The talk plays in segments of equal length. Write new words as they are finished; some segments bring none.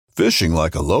Fishing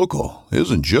like a local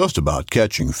isn't just about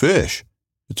catching fish.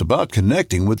 It's about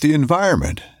connecting with the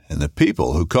environment and the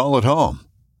people who call it home.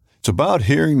 It's about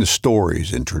hearing the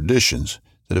stories and traditions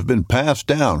that have been passed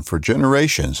down for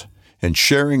generations and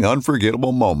sharing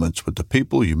unforgettable moments with the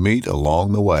people you meet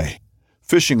along the way.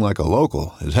 Fishing like a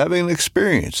local is having an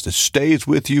experience that stays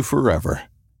with you forever.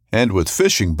 And with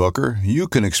Fishing Booker, you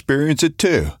can experience it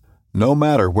too, no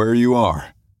matter where you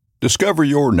are. Discover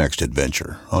your next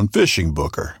adventure on Fishing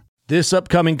Booker. This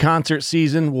upcoming concert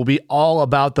season will be all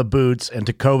about the boots, and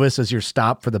Tecovas is your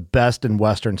stop for the best in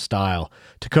Western style.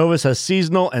 Tecovas has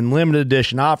seasonal and limited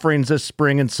edition offerings this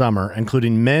spring and summer,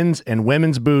 including men's and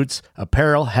women's boots,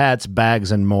 apparel, hats,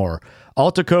 bags, and more.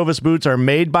 All Tecovas boots are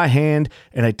made by hand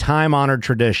in a time-honored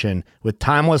tradition with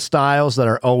timeless styles that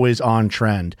are always on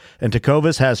trend. And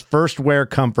Tecovas has first wear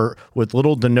comfort with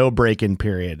little to no break-in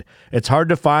period. It's hard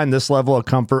to find this level of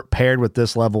comfort paired with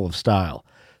this level of style.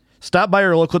 Stop by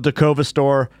your local Tecovas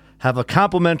store, have a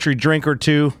complimentary drink or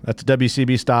two, that's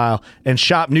WCB style, and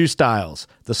shop new styles.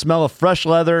 The smell of fresh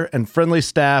leather and friendly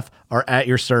staff are at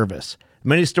your service.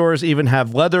 Many stores even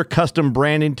have leather custom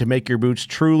branding to make your boots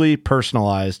truly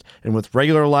personalized. And with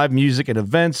regular live music and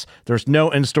events, there's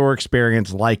no in-store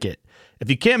experience like it.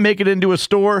 If you can't make it into a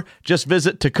store, just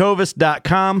visit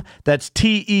tecovas.com. That's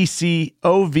TECOVAS.com.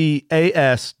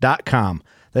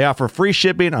 They offer free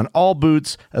shipping on all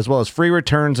boots, as well as free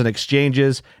returns and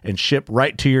exchanges, and ship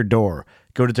right to your door.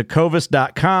 Go to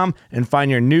tecovas.com and find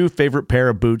your new favorite pair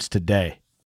of boots today.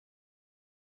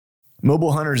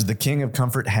 Mobile Hunters, the king of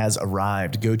comfort, has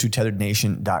arrived. Go to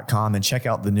tetherednation.com and check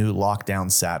out the new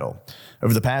Lockdown saddle.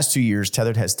 Over the past 2 years,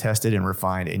 Tethered has tested and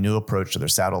refined a new approach to their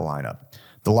saddle lineup.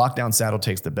 The Lockdown saddle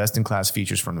takes the best-in-class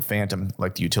features from the Phantom,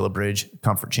 like the UtiliBridge,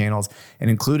 comfort channels, and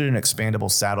included an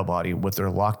expandable saddle body with their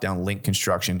Lockdown link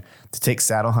construction to take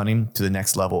saddle hunting to the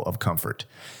next level of comfort.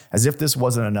 As if this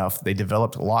wasn't enough, they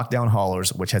developed Lockdown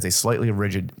haulers, which has a slightly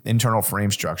rigid internal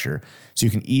frame structure, so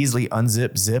you can easily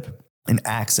unzip, zip, and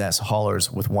access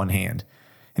haulers with one hand.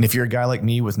 And if you're a guy like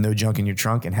me with no junk in your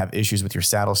trunk and have issues with your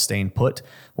saddle staying put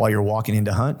while you're walking in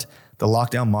to hunt, the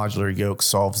Lockdown modular yoke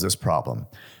solves this problem.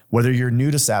 Whether you're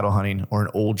new to saddle hunting or an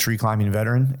old tree climbing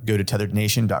veteran, go to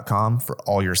tetherednation.com for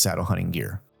all your saddle hunting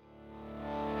gear.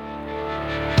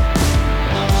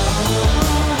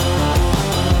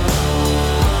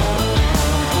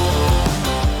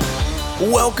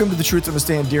 Welcome to the Truth of a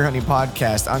Stand Deer Hunting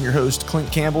Podcast. I'm your host,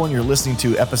 Clint Campbell, and you're listening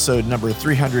to episode number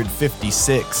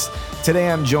 356.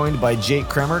 Today I'm joined by Jake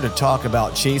Kremer to talk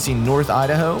about chasing North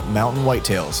Idaho mountain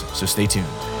whitetails, so stay tuned.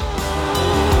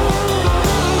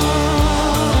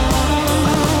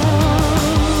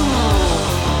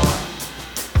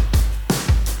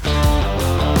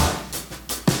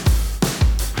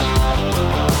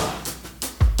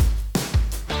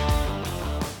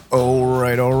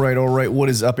 All right. What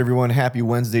is up, everyone? Happy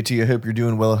Wednesday to you. I hope you're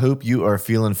doing well. I hope you are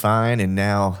feeling fine. And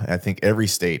now I think every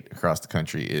state across the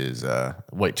country is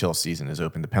whitetail season is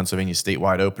open. The Pennsylvania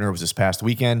statewide opener was this past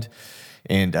weekend.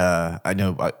 And I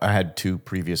know I had 2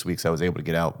 previous weeks I was able to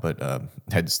get out, but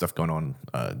had stuff going on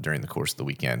during the course of the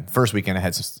weekend. First weekend, I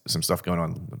had some stuff going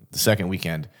on. The second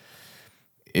weekend,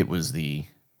 it was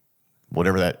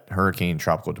whatever that hurricane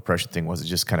tropical depression thing was, it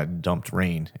just kind of dumped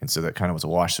rain. And so that kind of was a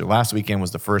wash. So last weekend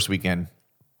was the first weekend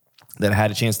that I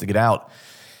had a chance to get out.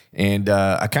 And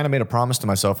I kind of made a promise to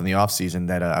myself in the off season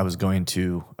that I was going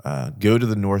to go to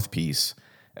the North Piece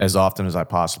as often as I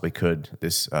possibly could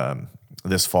this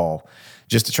fall,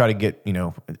 just to try to get,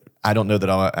 I don't know that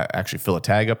I'll actually fill a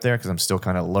tag up there because I'm still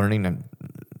kind of learning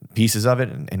pieces of it.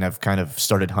 And I've kind of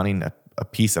started hunting a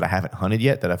piece that I haven't hunted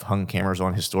yet, that I've hung cameras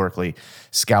on historically,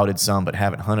 scouted some, but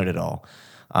haven't hunted at all.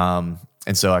 And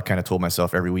so I kind of told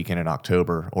myself every weekend in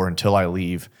October, or until I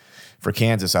leave for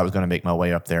Kansas, I was going to make my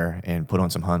way up there and put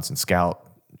on some hunts and scout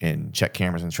and check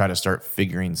cameras and try to start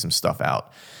figuring some stuff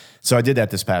out. So I did that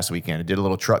this past weekend. I did a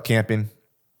little truck camping.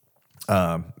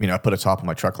 I put a top on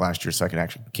my truck last year so I could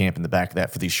actually camp in the back of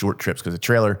that for these short trips, because the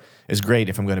trailer is great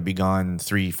if I'm going to be gone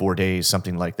 3-4 days,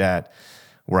 something like that,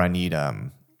 where I need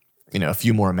a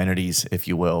few more amenities, if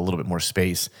you will, a little bit more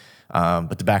space.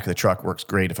 But the back of the truck works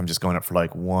great if I'm just going up for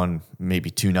like 1,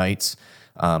 maybe 2 nights.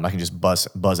 I can just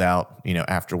buzz out,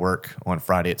 after work on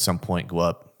Friday at some point, go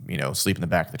up, sleep in the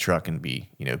back of the truck and be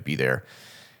there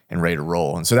and ready to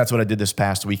roll. And so that's what I did this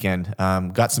past weekend.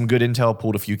 Got some good intel,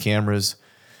 pulled a few cameras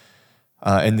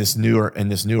in this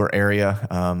newer area.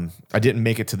 I didn't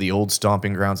make it to the old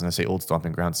stomping grounds, and I say old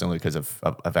stomping grounds only because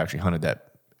I've actually hunted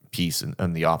that piece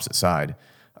on the opposite side.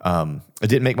 I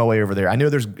didn't make my way over there. I know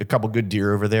there's a couple good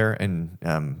deer over there, and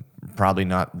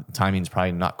timing's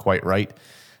probably not quite right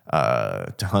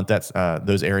to hunt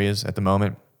those areas at the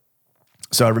moment.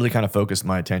 So I really kind of focused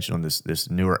my attention on this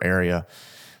newer area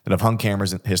that I've hung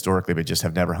cameras in historically, but just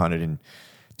have never hunted, and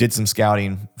did some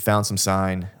scouting, found some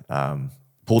sign,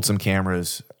 pulled some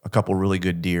cameras, a couple really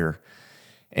good deer,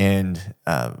 and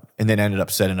then ended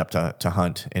up setting up to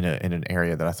hunt in an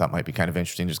area that I thought might be kind of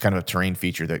interesting, just kind of a terrain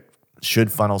feature that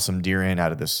should funnel some deer in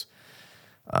out of this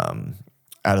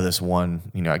one.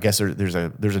 You know, I guess there's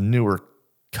a newer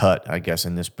cut, I guess,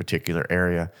 in this particular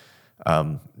area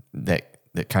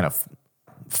that kind of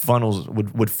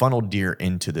would funnel deer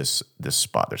into this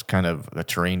spot. There's kind of a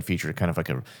terrain feature, kind of like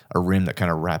a rim that kind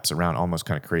of wraps around, almost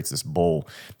kind of creates this bowl.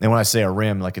 And when I say a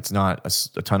rim, like it's not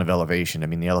a ton of elevation. I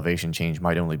mean, the elevation change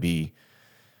might only be,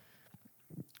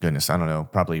 goodness, I don't know,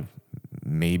 probably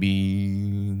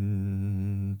maybe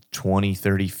 20,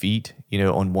 30 feet, you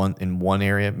know, in one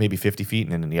area, maybe 50 feet.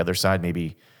 And then on the other side,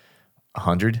 maybe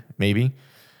 100, maybe.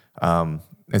 And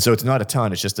so it's not a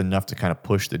ton. It's just enough to kind of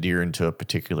push the deer into a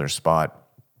particular spot.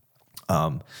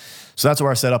 So that's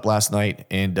where I set up last night,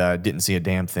 and didn't see a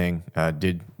damn thing.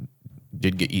 Did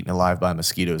get eaten alive by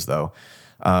mosquitoes though,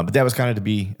 but that was kind of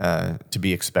to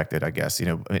be expected, I guess. You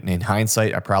know, in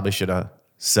hindsight, I probably should have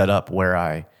set up where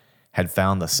I had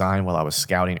found the sign while I was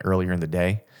scouting earlier in the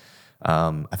day.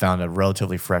 I found a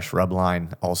relatively fresh rub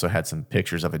line. Also had some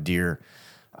pictures of a deer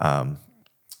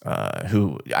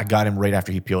who I got him right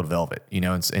after he peeled velvet. You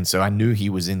know, and so I knew he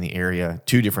was in the area,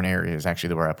 2 different areas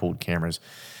actually where I pulled cameras.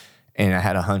 And I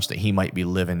had a hunch that he might be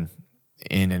living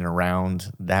in and around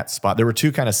that spot. There were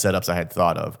 2 kind of setups I had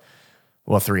thought of.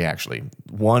 Well, 3 actually.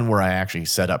 One where I actually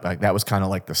set up, like that was kind of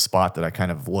like the spot that I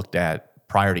kind of looked at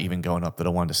prior to even going up that I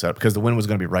wanted to set up, because the wind was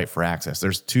going to be right for access.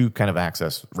 There's 2 kind of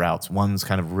access routes. One's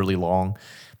kind of really long,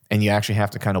 and you actually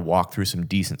have to kind of walk through some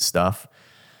decent stuff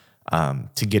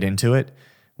to get into it,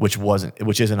 which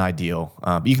isn't ideal.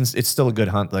 But it's still a good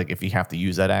hunt. Like if you have to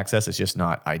use that access, it's just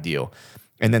not ideal.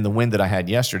 And then the wind that I had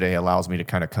yesterday allows me to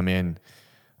kind of come in,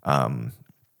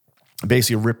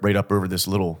 basically rip right up over this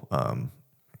little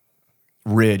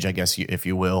ridge, I guess, if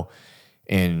you will,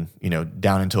 and you know,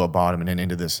 down into a bottom and then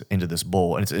into this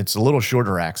bowl. And it's a little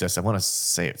shorter access. I want to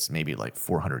say it's maybe like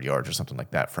 400 yards or something like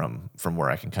that from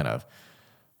where I can kind of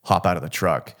hop out of the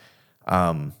truck.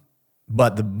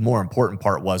 But the more important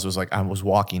part was like I was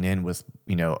walking in with,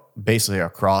 you know, basically a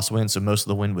crosswind, so most of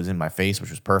the wind was in my face,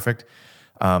 which was perfect.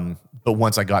 But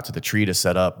once I got to the tree to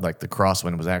set up, like the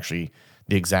crosswind was actually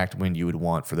the exact wind you would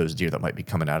want for those deer that might be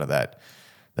coming out of that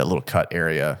little cut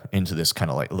area into this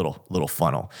kind of like little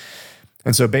funnel.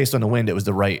 And so based on the wind, it was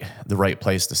the right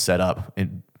place to set up.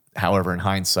 And however, in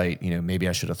hindsight, you know, maybe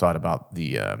I should have thought about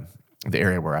the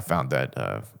area where I found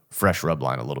that fresh rub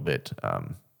line a little bit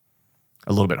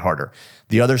harder.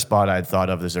 The other spot I had thought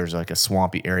of is there's like a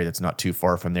swampy area that's not too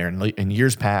far from there. And in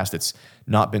years past, it's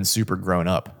not been super grown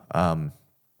up.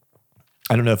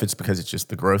 I don't know if it's because it's just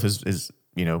the growth is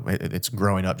you know, it's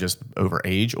growing up just over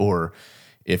age, or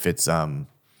if it's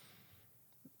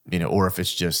you know, or if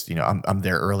it's just, you know, I'm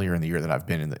there earlier in the year than I've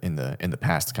been in the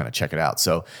past to kind of check it out.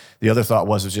 So the other thought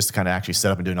was just to kind of actually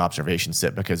set up and do an observation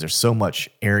sit, because there's so much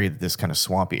area that this kind of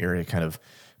swampy area kind of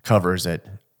covers that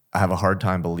I have a hard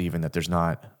time believing that there's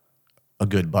not a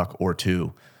good buck or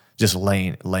 2 just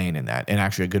laying in that. And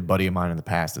actually a good buddy of mine in the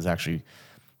past is actually,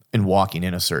 in walking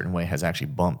in a certain way, has actually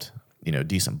bumped, you know,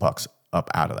 decent bucks up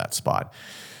out of that spot.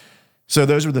 So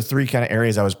those were the 3 kind of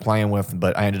areas I was playing with,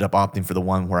 but I ended up opting for the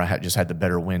one where I just had the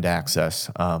better wind access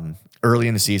early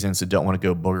in the season, so don't want to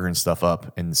go boogering stuff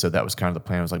up. And so that was kind of the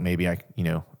plan. I was like, maybe I, you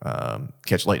know,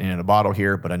 catch lightning in a bottle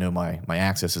here, but I know my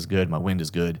access is good, my wind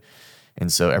is good,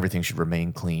 and so everything should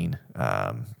remain clean.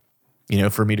 You know,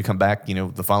 for me to come back, you know,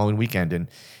 the following weekend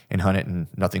and hunt it and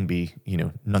nothing be, you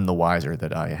know, none the wiser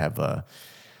that I have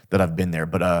that I've been there.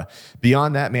 But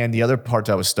beyond that, man, the other part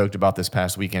I was stoked about this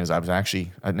past weekend is I was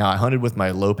actually, now I hunted with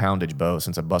my low poundage bow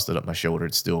since I busted up my shoulder.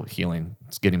 It's still healing.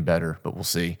 It's getting better, but we'll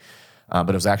see. But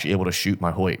I was actually able to shoot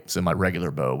my Hoyt, so my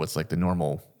regular bow with like the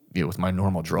normal, you know, with my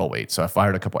normal draw weight. So I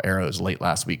fired a couple arrows late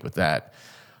last week with that.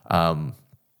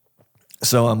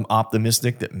 So I'm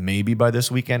optimistic that maybe by this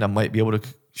weekend I might be able to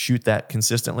shoot that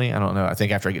consistently. I don't know. I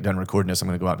think after I get done recording this, I'm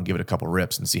going to go out and give it a couple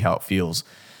rips and see how it feels.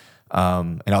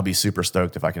 And I'll be super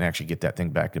stoked if I can actually get that thing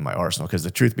back in my arsenal. Because the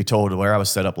truth be told, where I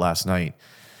was set up last night,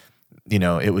 you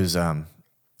know, it was I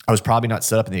was probably not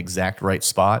set up in the exact right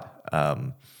spot,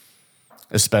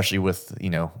 especially with,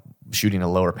 you know, shooting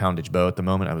a lower poundage bow at the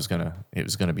moment. It was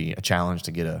gonna be a challenge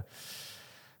to get a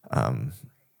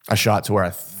shot to where I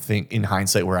think, in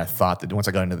hindsight, where I thought that once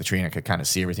I got into the tree and I could kind of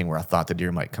see everything where I thought the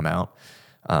deer might come out.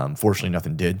 Fortunately,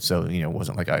 nothing did. So, you know, it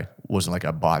wasn't like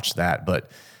I botched that,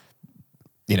 but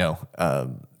you know,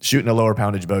 shooting a lower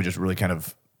poundage bow just really kind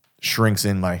of shrinks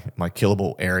in my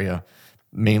killable area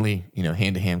mainly,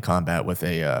 hand-to-hand combat with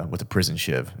a prison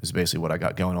shiv is basically what I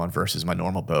got going on versus my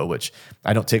normal bow, which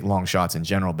I don't take long shots in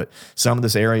general. But some of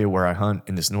this area where I hunt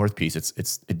in this north piece,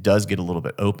 it does get a little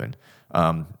bit open.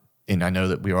 And I know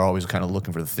that we are always kind of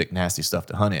looking for the thick, nasty stuff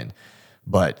to hunt in.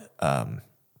 But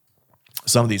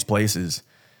some of these places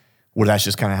where that's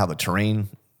just kind of how the terrain,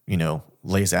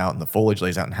 lays out and the foliage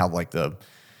lays out and how like the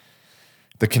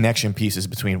connection pieces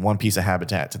between one piece of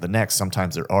habitat to the next,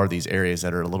 sometimes there are these areas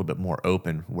that are a little bit more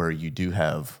open where you do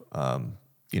have,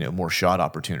 more shot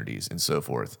opportunities and so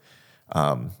forth.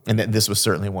 And then this was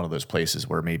certainly one of those places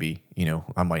where maybe,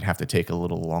 I might have to take a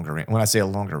little longer range. When I say a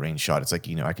longer range shot, it's like,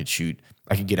 I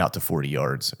could get out to 40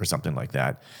 yards or something like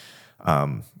that.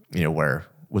 Where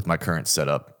with my current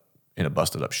setup in a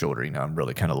busted up shoulder, I'm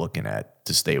really kind of looking at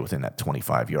to stay within that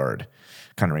 25 yard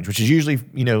kind of range, which is usually,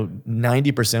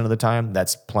 90% of the time,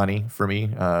 that's plenty for me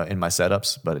in my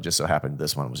setups. But it just so happened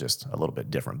this one was just a little bit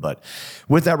different. But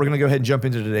with that, we're going to go ahead and jump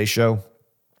into today's show.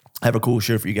 I have a cool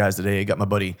show for you guys today. I got my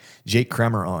buddy Jake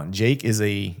Kremer on. Jake is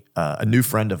a new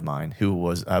friend of mine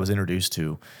who I was introduced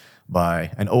to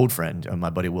by an old friend, my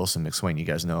buddy Wilson McSwain. You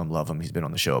guys know him, love him. He's been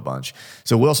on the show a bunch.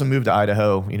 So Wilson moved to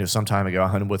Idaho, some time ago. I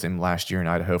hunted with him last year in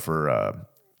Idaho for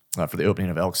the opening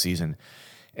of elk season.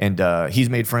 And he's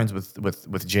made friends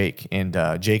with Jake. And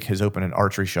Jake has opened an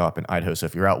archery shop in Idaho. So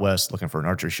if you're out west looking for an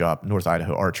archery shop, North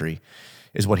Idaho Archery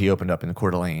is what he opened up in the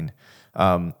Coeur d'Alene.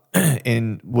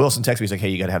 And Wilson texted me, he's like, hey,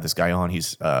 you got to have this guy on.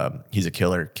 He's a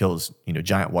killer, kills,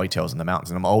 giant whitetails in the mountains.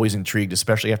 And I'm always intrigued,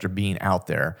 especially after being out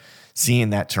there, seeing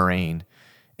that terrain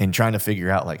and trying to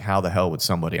figure out like how the hell would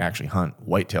somebody actually hunt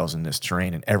whitetails in this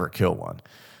terrain and ever kill one.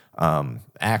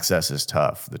 Access is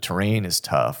tough. The terrain is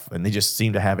tough, and they just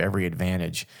seem to have every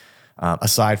advantage.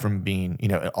 Aside from being,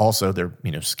 also they're,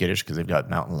 skittish because they've got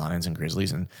mountain lions and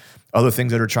grizzlies and other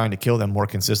things that are trying to kill them more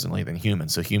consistently than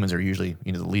humans. So humans are usually,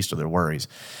 the least of their worries.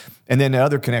 And then the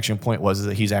other connection point was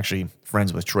that he's actually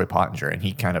friends with Troy Pottinger, and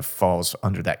he kind of falls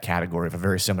under that category of a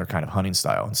very similar kind of hunting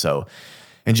style.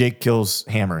 And Jake kills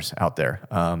hammers out there.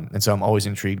 And so I'm always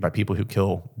intrigued by people who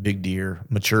kill big deer,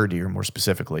 mature deer more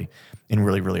specifically, in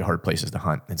really, really hard places to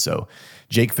hunt. And so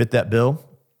Jake fit that bill.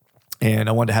 And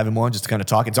I wanted to have him on just to kind of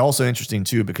talk. It's also interesting,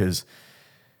 too, because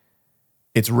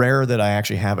it's rare that I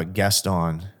actually have a guest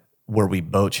on where we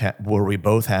both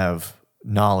have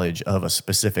knowledge of a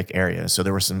specific area. So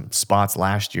there were some spots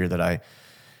last year that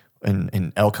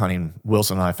in elk hunting,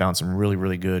 Wilson and I found some really,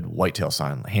 really good whitetail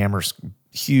sign. Hammers,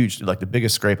 huge, like the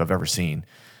biggest scrape I've ever seen.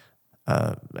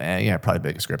 Probably the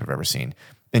biggest scrape I've ever seen.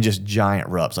 And just giant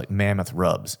rubs, like mammoth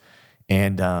rubs.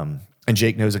 And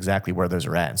Jake knows exactly where those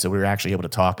are at. And so we were actually able to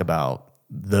talk about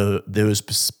those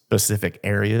specific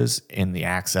areas in the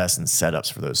access and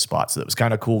setups for those spots. So it was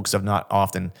kind of cool because I've not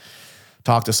often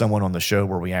talked to someone on the show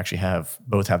where we actually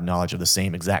both have knowledge of the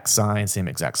same exact sign, same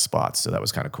exact spots. So that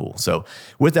was kind of cool. So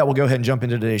with that, we'll go ahead and jump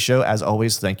into today's show. As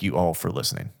always, thank you all for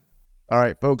listening. All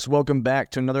right, folks, welcome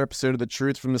back to another episode of the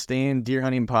Truth from the Stand Deer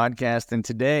Hunting Podcast. And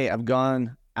today I've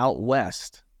gone out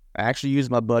west. I actually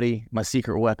used my buddy, my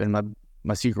secret weapon.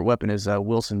 My secret weapon is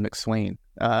Wilson McSwain.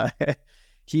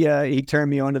 He turned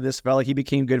me on to this fella. He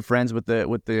became good friends with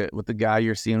the guy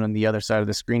you're seeing on the other side of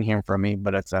the screen here from me.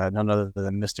 But it's none other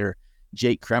than Mr.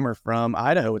 Jake Kremer from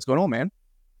Idaho. What's going on, man?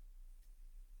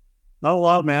 Not a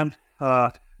lot, man.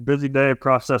 Busy day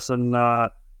processing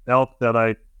elk that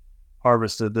I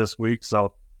harvested this week,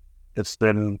 so it's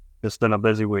been a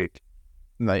busy week.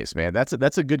 Nice, man.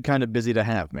 That's a good kind of busy to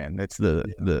have, man. That's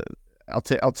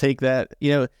I'll take that.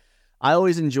 I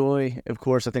always enjoy, of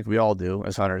course, I think we all do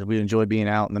as hunters, we enjoy being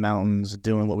out in the mountains,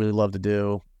 doing what we love to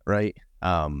do, right?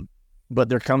 But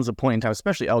there comes a point in time,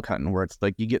 especially elk hunting, where it's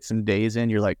like you get some days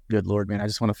in, you're like, good Lord, man, I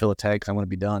just want to fill a tag because I want to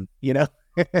be done,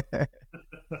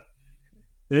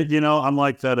 I'm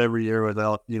like that every year with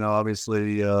elk.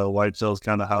 Obviously, whitetails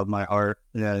kind of have my heart.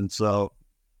 And so,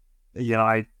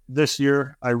 this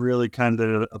year, I really kind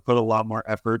of put a lot more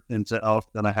effort into elk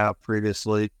than I have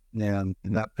previously, and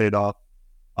that paid off.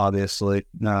 Obviously,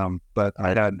 but I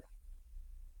had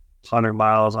 100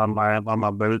 miles on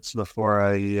my boots before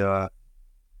I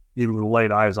even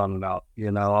laid eyes on it out.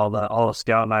 All the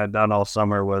scouting I had done all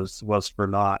summer was for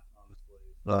naught. Honestly,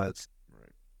 so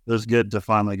it was good to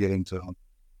finally get into them.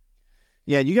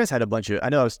 Yeah, you guys had a bunch of. I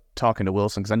know I was talking to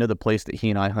Wilson because I know the place that he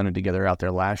and I hunted together out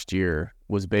there last year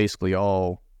was basically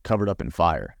all covered up in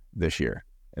fire this year,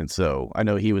 and so I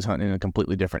know he was hunting in a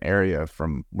completely different area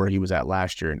from where he was at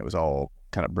last year, and it was all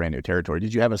kind of brand new territory.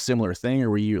 Did you have a similar thing, or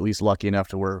were you at least lucky enough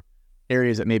to where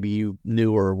areas that maybe you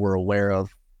knew or were aware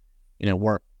of,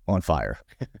 weren't on fire?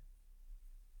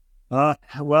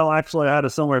 Well, actually, I had a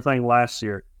similar thing last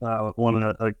year.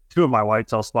 Two of my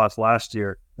whitetail spots last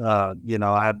year. I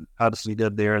had some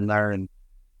good deer in there, and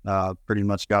pretty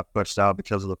much got pushed out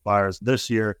because of the fires. This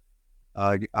year,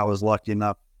 I was lucky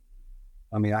enough.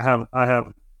 I mean, I have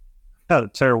had a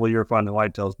terrible year finding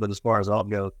whitetails, but as far as elk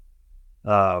goes,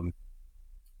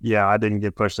 yeah, I didn't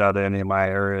get pushed out of any of my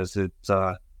areas. It's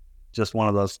just one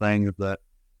of those things that,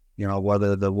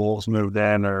 whether the wolves moved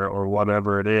in or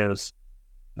whatever it is.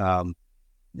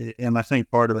 And I think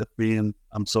part of it being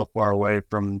I'm so far away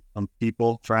from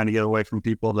people, trying to get away from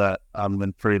people, that I'm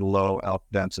in pretty low elk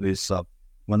densities. So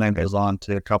when that goes on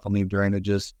to a couple new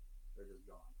drainages, they're just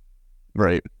gone.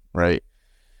 Right.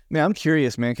 Man, I'm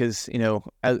curious, man, because,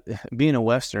 as, being a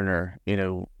Westerner,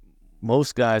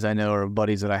 most guys I know are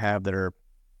buddies that I have that are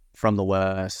from the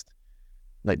West.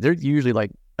 Like, they're usually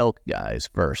like elk guys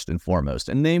first and foremost,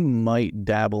 and they might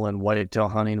dabble in whitetail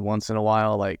hunting once in a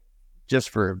while, like just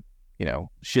for,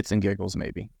 shits and giggles,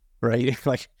 maybe, right?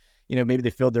 Like, maybe they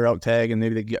filled their elk tag and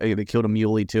maybe they killed a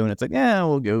muley too, and it's like, yeah,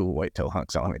 we'll go whitetail hunt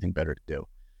 'cause I don't have anything better to do.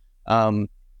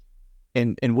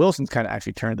 And Wilson's kind of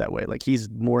actually turned that way. Like, he's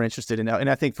more interested in, and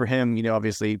I think for him,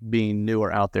 obviously being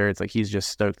newer out there, it's like he's just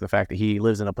stoked the fact that he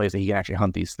lives in a place that he can actually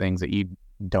hunt these things that you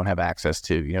don't have access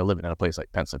to, living in a place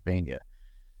like Pennsylvania.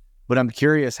 But I'm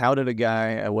curious, how did a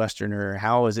Westerner,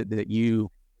 how is it that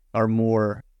you are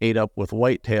more ate up with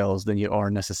whitetails than you are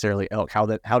necessarily elk? How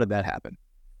did that happen?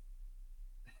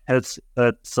 It's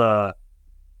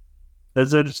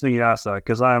interesting you ask that,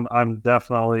 because I'm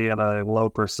definitely in a low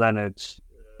percentage.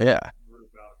 Yeah.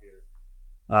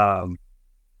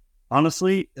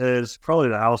 Honestly, it's probably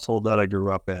the household that I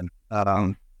grew up in.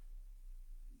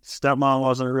 Stepmom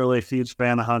wasn't really a huge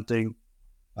fan of hunting.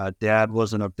 Dad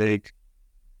wasn't a big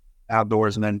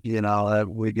outdoorsman.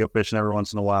 We'd go fishing every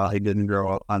once in a while. He didn't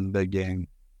grow up on big game.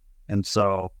 And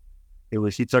so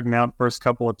he took me out the first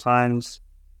couple of times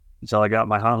until I got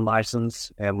my hunting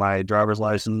license and my driver's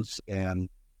license, and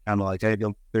kind of like, hey,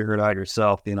 go figure it out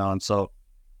yourself, and so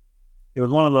it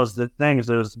was one of those things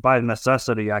that was by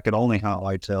necessity. I could only hunt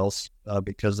whitetails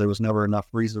because there was never enough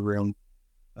freezer room.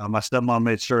 My stepmom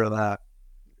made sure of that.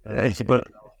 I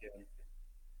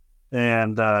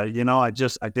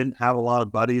didn't have a lot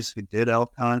of buddies who did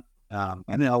elk hunt. I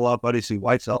didn't have a lot of buddies who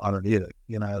whitetail hunted either.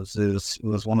 It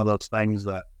was one of those things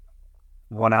that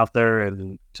went out there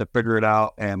and to figure it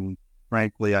out. And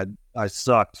frankly, I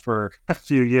sucked for a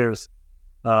few years.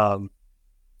 But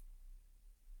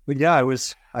yeah,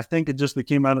 I think it just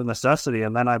became out of necessity.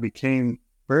 And then I became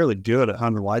fairly good at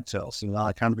hunting whitetails.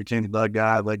 I kind of became the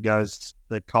guy, like guys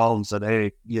that called and said,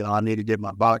 hey, I need to get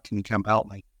my buck. Can you come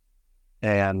help me?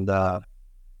 And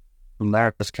from there,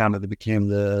 it just kind of became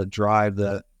the drive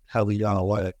that held me on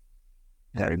away.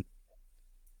 And,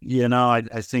 I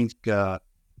think elk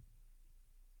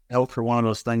are one of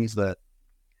those things that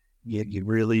you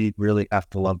really, really have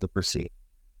to love the pursuit.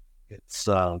 It's,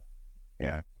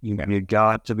 you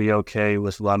got to be okay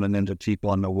with running into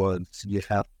people in the woods. You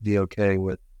have to be okay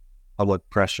with public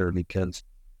pressure because,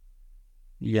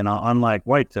 unlike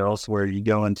whitetails where you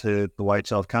go into the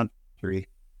whitetail country,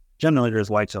 generally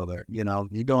there's whitetail there. You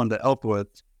go into elk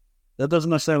woods, that doesn't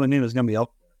necessarily mean there's going to be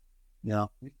elk there.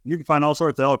 You can find all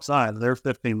sorts of elk signs. They're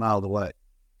 15 miles away.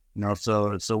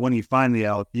 So when you find the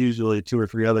elk, usually 2 or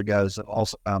 3 other guys have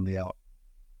also found the elk.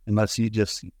 Unless you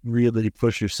just really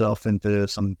push yourself into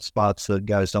some spots that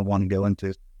guys don't want to go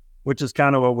into, which is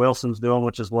kind of what Wilson's doing,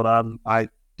 which is what I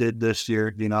did this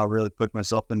year. I really put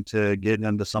myself into getting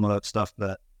into some of that stuff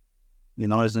that,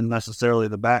 isn't necessarily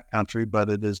the back country,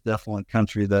 but it is definitely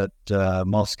country that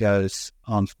most guys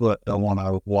on foot don't want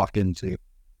to walk into.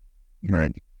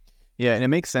 Right. Yeah, and it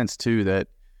makes sense too that,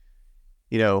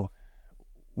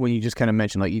 when you just kind of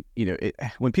mentioned, like,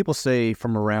 when people say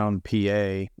from around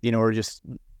PA, or just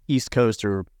East Coast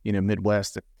or,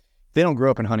 Midwest, they don't grow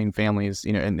up in hunting families,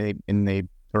 and they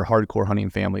are hardcore hunting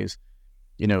families,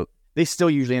 they still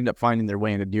usually end up finding their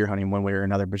way into deer hunting one way or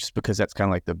another, but just because that's kind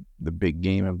of like the big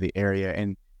game of the area.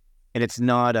 And it's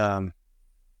not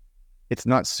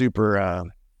super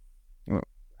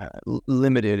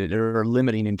limited or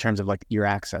limiting in terms of like your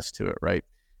access to it. Right.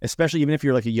 Especially even if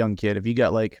you're like a young kid, if you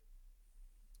got like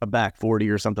a back 40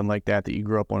 or something like that you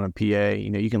grew up on a PA,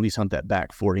 you can at least hunt that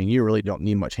back 40 and you really don't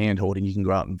need much hand holding. You can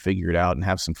go out and figure it out and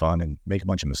have some fun and make a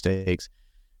bunch of mistakes.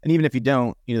 And even if you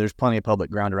don't, there's plenty of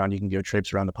public ground around. You can go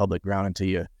traipse around the public ground until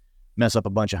you mess up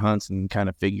a bunch of hunts and kind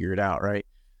of figure it out, right?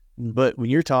 But when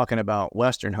you're talking about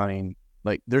Western hunting,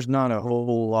 like there's not a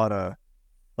whole lot of,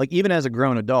 like even as a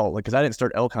grown adult, like because I didn't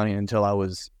start elk hunting until I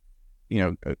was,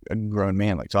 a grown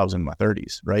man, like so I was in my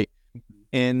 30s, right?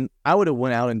 And I would have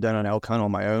went out and done an elk hunt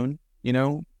on my own,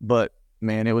 but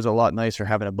man, it was a lot nicer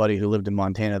having a buddy who lived in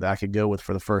Montana that I could go with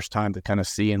for the first time to kind of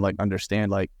see and like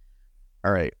understand, like,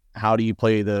 all right, how do you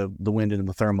play the wind and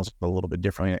the thermals a little bit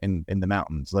differently in the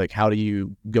mountains? Like, how do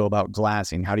you go about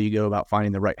glassing? How do you go about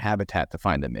finding the right habitat to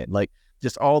find them in? Like,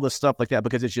 just all the stuff like that,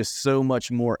 because it's just so much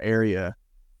more area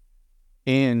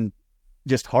and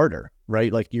just harder,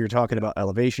 right? Like, you're talking about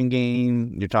elevation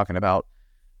gain, you're talking about,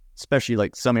 especially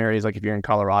like some areas, like if you're in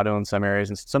Colorado and some areas,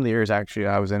 and some of the areas actually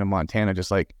I was in Montana, just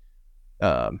like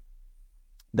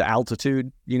the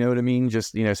altitude, you know what I mean?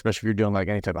 Just, you know, especially if you're doing like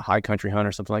any type of high country hunt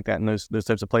or something like that in those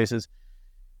types of places,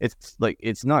 it's like,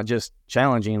 it's not just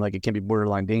challenging, like it can be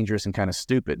borderline dangerous and kind of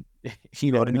stupid.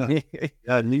 You know what I mean?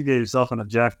 Yeah, and you get yourself in a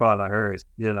jackpot in a hurry,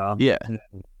 you know? Yeah.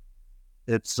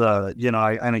 It's, you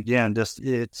know, and again, just,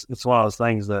 it's one of those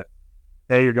things that,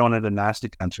 hey, you're going into nasty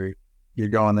country, you're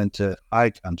going into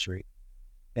high country,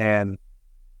 and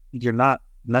you're not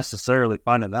necessarily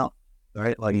finding out,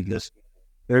 right? Like this,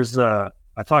 there's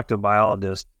I talked to a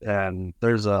biologist, and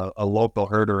there's a local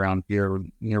herd around here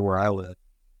near where I live,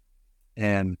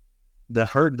 and the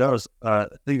herd does, I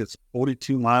think it's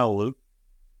 42-mile loop,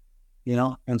 you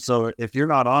know? And so if you're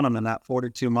not on them in that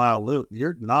 42-mile loop,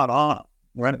 you're not on them,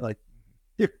 right? Like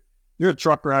you're a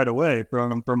truck ride away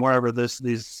from wherever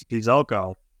these elk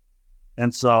are.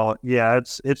 And so, yeah,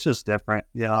 it's just different.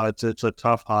 You know, it's a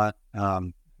tough hunt.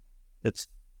 It's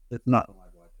not.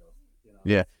 You know?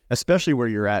 Yeah, especially where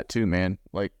you're at too, man.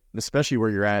 Like, especially where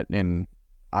you're at in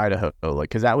Idaho, like,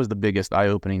 because that was the biggest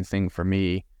eye-opening thing for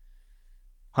me.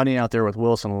 Hunting out there with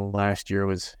Wilson last year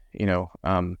was, you know,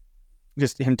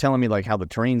 just him telling me like how the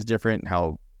terrain's different,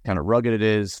 how kind of rugged it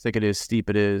is, thick it is, steep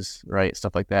it is, right,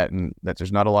 stuff like that, and that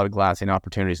there's not a lot of glassing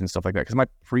opportunities and stuff like that. Because my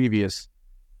previous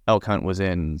elk hunt was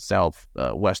in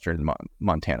western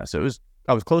Montana, so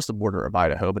I was close to the border of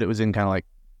Idaho, but it was in kind of like,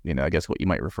 you know, I guess what you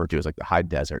might refer to as like the high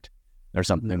desert or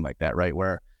something like that, right?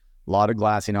 Where a lot of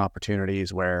glassing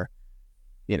opportunities, where,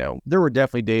 you know, there were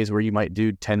definitely days where you might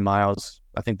do 10 miles.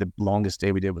 I think the longest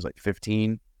day we did was like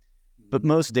 15, but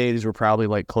most days were probably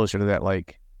like closer to that,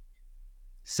 like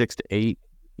 6 to 8,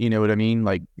 you know what I mean?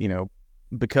 Like, you know,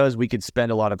 because we could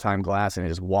spend a lot of time glassing and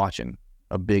just watching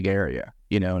a big area,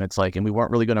 you know, and it's like, and we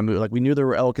weren't really going to move. Like, we knew there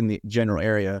were elk in the general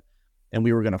area, and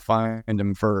we were going to find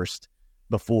them first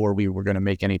before we were going to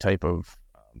make any type of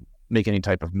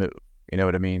move. You know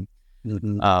what I mean?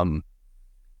 Mm-hmm.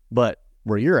 But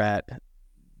where you're at,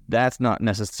 that's not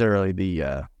necessarily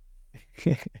the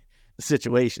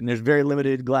situation. There's very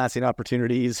limited glassing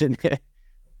opportunities, and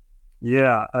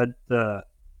yeah,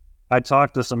 I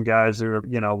talked to some guys who,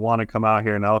 you know, want to come out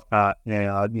here and elk hunt,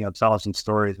 and you know, tell us some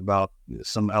stories about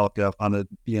some elk up on the,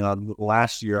 you know,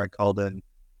 last year I called in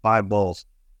 5 bulls,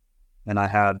 and I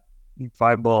had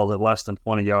 5 bulls at less than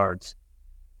 20 yards,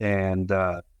 and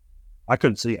I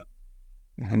couldn't see him,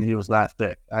 and he was that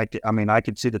thick. I mean, I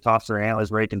could see the tops of their antlers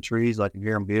raking trees. I could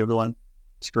hear them bugling,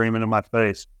 screaming in my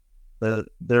face.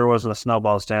 There wasn't a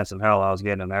snowball's chance in hell I was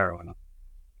getting an arrow in him.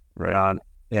 Right.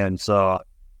 And so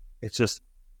it's just,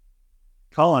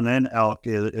 calling in elk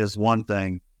is one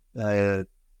thing.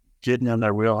 Getting in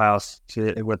their wheelhouse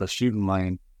with a shooting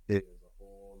lane is a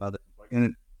whole other.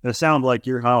 And it sounded like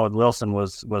your hunt with Wilson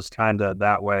was kind of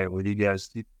that way. With you guys,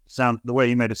 the way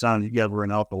you made it sound, you guys were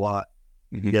in elk a lot.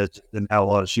 You guys didn't have a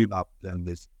lot of shooting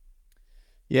opportunities.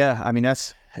 Yeah, I mean,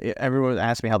 that's, everyone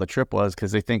asked me how the trip was,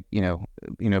 because they think, you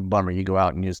know, bummer, you go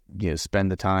out and you spend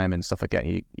the time and stuff like that.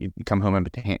 You come home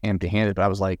empty-handed. But I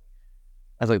was like,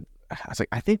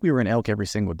 I think we were in elk every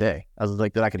single day. I was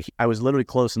like, I was literally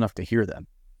close enough to hear them.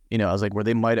 You know, I was like, where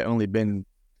they might have only been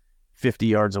 50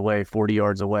 yards away, 40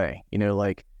 yards away, you know,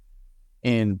 like,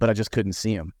 but I just couldn't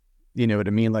see them. You know what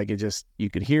I mean? Like, it just, you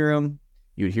could hear them.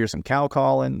 You would hear some cow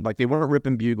calling. Like, they weren't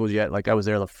ripping bugles yet. Like, I was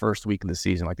there the first week of the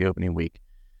season, like the opening week.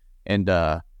 And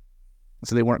so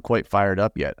they weren't quite fired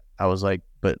up yet. I was like,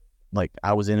 but like,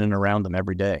 I was in and around them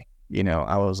every day. You know,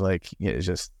 I was like, it's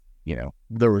just, you know,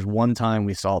 there was one time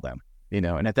we saw them, you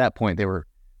know, and at that point they were,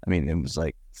 I mean, it was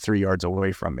like 3 yards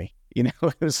away from me, you know,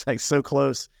 it was like so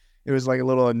close. It was like a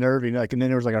little unnerving. Like, and then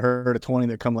there was like a herd of 20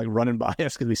 that come like running by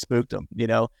us because we spooked them, you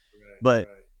know, but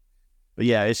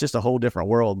yeah, it's just a whole different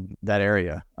world, that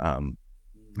area,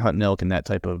 hunting elk in that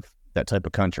type of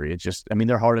country. It's just, I mean,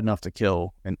 they're hard enough to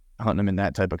kill, and hunting them in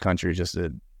that type of country is just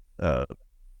an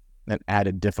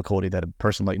added difficulty that a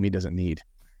person like me doesn't need.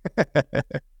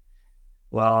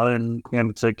 Well, and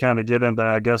to kind of get into,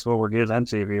 I guess, what we're getting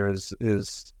into here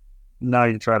is now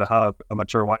you try to hunt a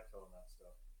mature whitetail and that stuff.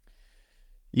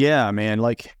 Yeah, man,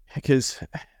 like, because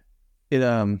it,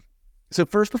 so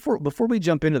first, before we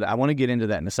jump into that, I want to get into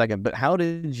that in a second, but how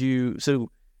did you, so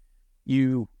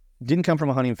you didn't come from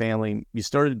a hunting family. You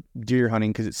started deer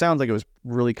hunting because it sounds like it was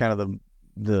really kind of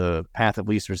the path of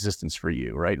least resistance for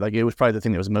you, right? Like it was probably the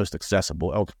thing that was most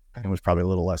accessible. Elk hunting was probably a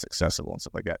little less accessible and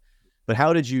stuff like that. But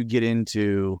how did you get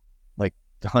into like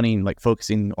the hunting, like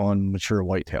focusing on mature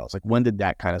whitetails? Like when did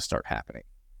that kind of start happening?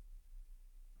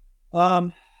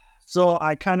 So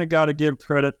I kind of got to give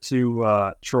credit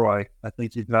to Troy. I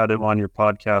think you've had him on your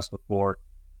podcast before.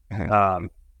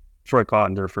 Troy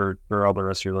Cottender for all the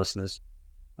rest of your listeners.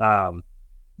 I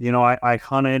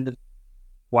hunted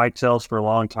whitetails for a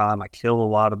long time. I killed a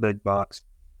lot of big bucks.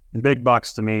 And big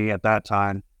bucks to me at that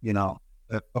time, a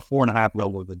 4.5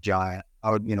 level was a giant.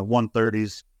 I would,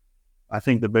 130s. I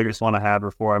think the biggest one I had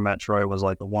before I met Troy was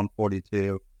like a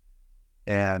 142.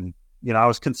 And, I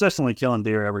was consistently killing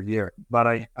deer every year, but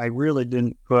I really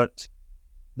didn't put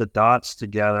the dots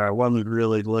together. I wasn't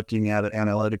really looking at it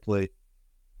analytically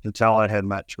until I had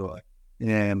met Troy.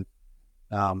 And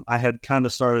I had kind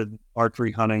of started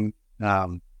archery hunting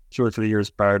 2 or 3 years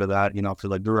prior to that,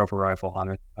 because I grew up a rifle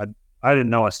hunter. I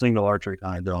didn't know a single archery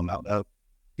hunter doing that.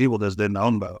 People just didn't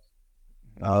own bows.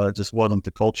 It just wasn't the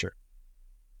culture.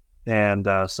 And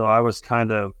so I was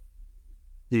kind of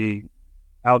the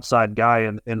outside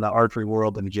guy in the archery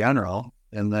world in general.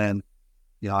 And then,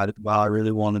 I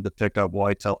really wanted to pick up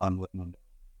whitetail hunting with them.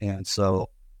 And so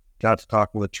got to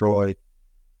talk with Troy,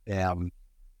 and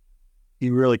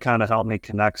he really kind of helped me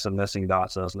connect some missing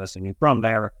dots I was missing. And from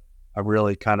there, I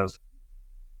really kind of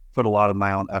put a lot of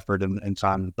my own effort and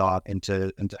time and thought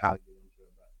into how to get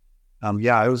into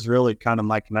it. It was really kind of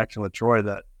my connection with Troy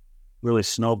that really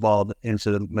snowballed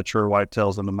into the mature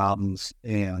whitetails in the mountains.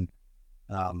 And,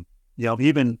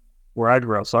 even where I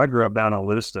grew up. So I grew up down in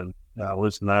Lewiston,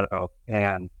 Idaho,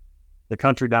 and the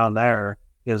country down there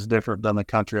is different than the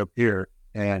country up here.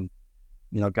 And,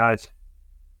 guys,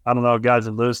 I don't know if guys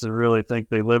in Lewiston really think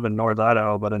they live in North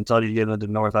Idaho, but until you get into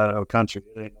North Idaho country,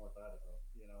 it ain't North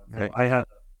Idaho. Right. I had to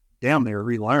damn near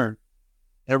relearn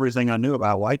everything I knew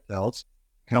about whitetails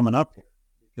coming up here,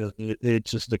 because it's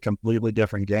just a completely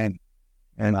different game.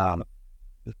 And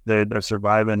they're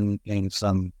surviving in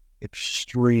some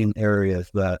extreme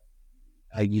areas that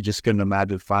you just couldn't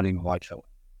imagine finding a whitetail.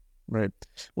 Right.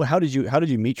 Well, how did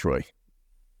you meet Troy?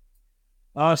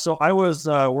 So I was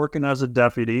working as a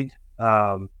deputy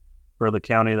for the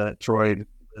county that Troy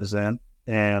is in,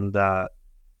 and I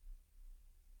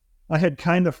had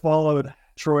kind of followed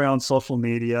Troy on social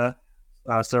media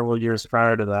several years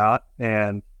prior to that,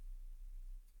 and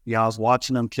I was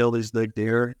watching him kill these big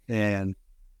deer, and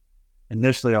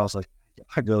initially I was like,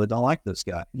 I really don't like this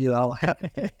guy.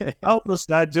 How's this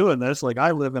guy doing this? Like,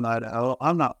 I live in Idaho.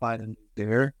 I'm not fighting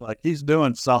deer. Like, he's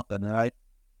doing something, right?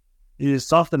 He's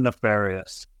something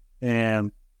nefarious.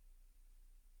 And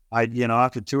I,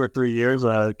 after 2 or 3 years,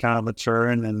 kind of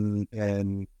maturing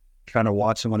and kind of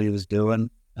watching what he was doing,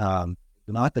 I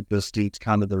think this dude's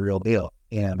kind of the real deal.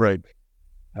 And right.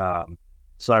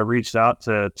 So I reached out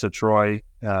to Troy,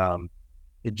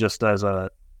 just as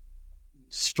a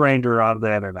stranger on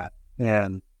the internet,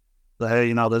 and say,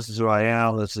 hey, this is who I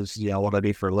am. This is, what I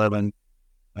do for a living.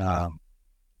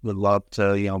 Would love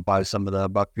to, buy some of the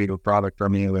buck feeder product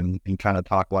from you and kind of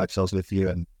talk whitetails with you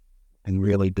and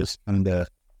really just kind of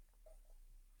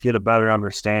get a better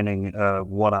understanding of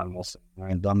what I'm missing.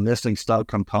 Right? I'm missing stud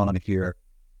component here.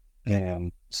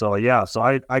 And so,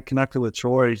 I connected with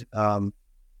Troy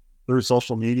through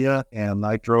social media, and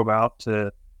I drove out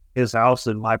to his house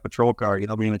in my patrol car.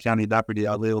 Being a county deputy,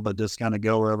 I was able to just kind of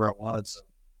go wherever I wanted. So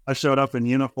I showed up in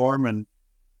uniform, and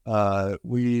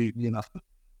we,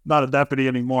 not a deputy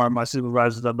anymore. My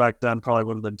supervisor back then probably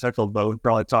would have been tickled, but we'd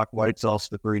probably talk whitetails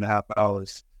for 3.5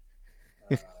 hours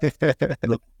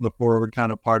before we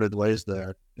kind of parted ways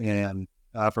there. And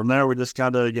from there, we just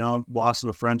kind of, blossomed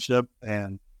a friendship.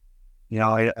 And,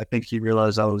 I think he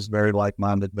realized I was very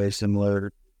like-minded, very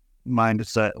similar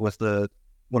mindset with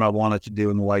what I wanted to do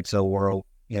in the whitetail world.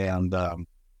 And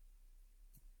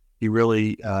he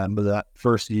really, that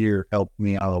first year, helped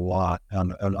me out a lot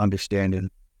on understanding,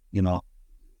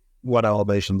 what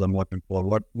elevations I'm looking for,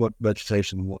 what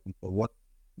vegetation I'm looking for,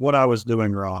 what I was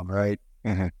doing wrong, right?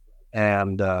 Mm-hmm.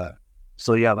 And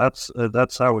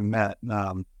that's how we met.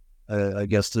 I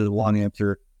guess the long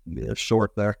answer is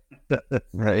short there.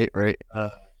 Right.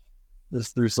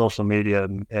 Just through social media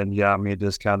and me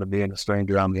just kind of being a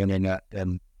stranger on the internet.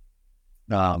 And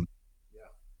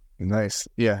nice.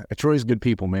 Yeah, Troy's good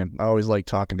people, man. I always like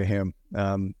talking to him.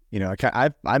 I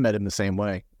met him the same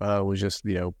way. Was just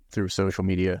through social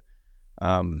media.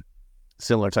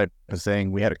 Similar type of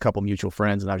thing. We had a couple mutual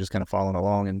friends, and I was just kind of following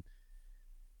along, and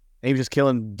he was just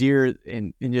killing deer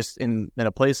in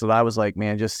a place that I was like,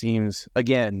 man, it just seems,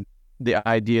 again, the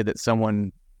idea that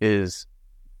someone is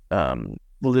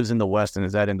lives in the West and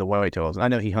is that into whitetails. And I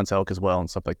know he hunts elk as well and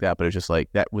stuff like that, but it's just like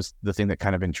that was the thing that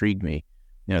kind of intrigued me.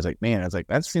 I was like, man,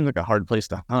 that seems like a hard place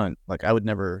to hunt. Like I would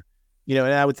never, and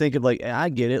I would think of like, I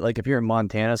get it. Like if you're in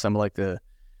Montana, some like the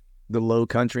low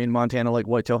country in Montana, like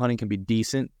whitetail hunting can be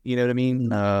decent. You know what I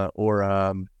mean?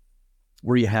 Or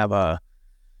where you have a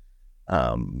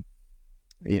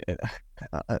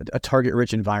target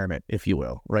rich environment, if you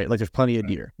will, right? Like there's plenty of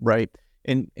deer, right?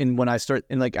 And when I start,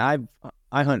 and like I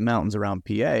hunt mountains around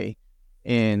PA,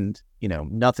 and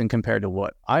nothing compared to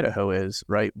what Idaho is,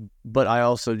 right? But I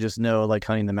also just know, like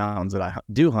hunting the mountains that I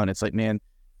do hunt, it's like, man,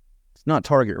 it's not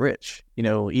target rich,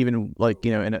 even like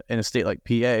in a state like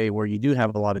PA where you do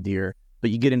have a lot of deer,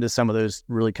 but you get into some of those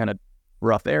really kind of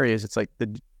rough areas, it's like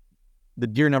the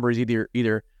deer numbers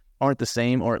either aren't the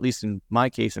same, or at least in my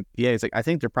case in PA, it's like I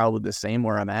think they're probably the same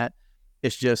where I'm at.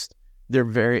 It's just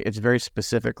it's very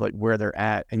specific, like where they're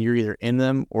at, and you're either in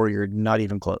them or you're not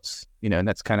even close, and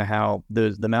that's kind of how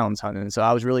the mountains hunting. And so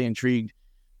I was really intrigued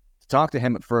to talk to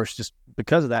him at first just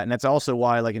because of that. And that's also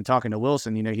why, like in talking to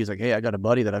Wilson, he's like, hey, I got a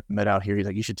buddy that I've met out here. He's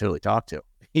like, you should totally talk to.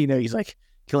 He's like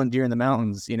killing deer in the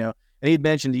mountains, and he'd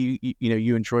mentioned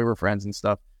you and Troy were friends and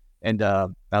stuff. And I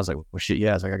was like, well, shit,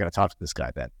 yeah. I was like, I got to talk to this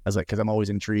guy then. I was like, because I'm always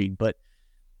intrigued. But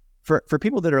for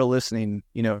people that are listening,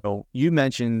 you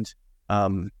mentioned,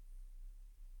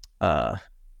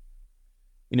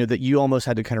 that you almost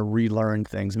had to kind of relearn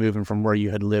things moving from where you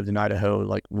had lived in Idaho,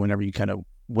 like whenever you kind of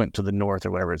went to the north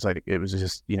or whatever. It's like, it was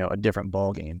just, a different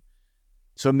ball game.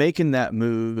 So making that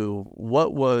move,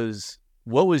 what was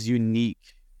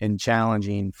unique and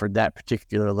challenging for that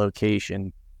particular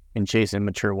location in chasing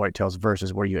mature whitetails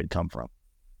versus where you had come from?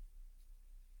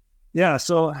 Yeah,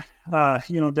 so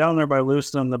down there by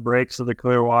Lewiston, the breaks of the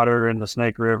Clearwater and the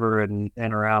Snake River and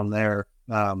around there,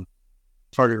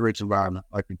 target rich environment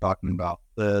like we're talking about.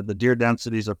 The deer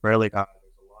densities are fairly high.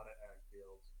 There's a lot of ag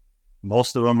fields.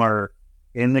 Most of them are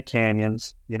in the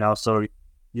canyons, so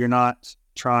you're not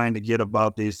trying to get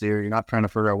above these deer. You're not trying to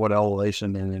figure out what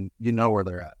elevation, and where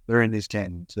they're at. They're in these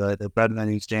canyons. They're bedding in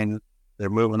these canyons. They're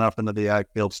moving up into the ag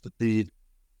fields to feed.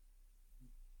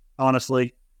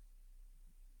 Honestly,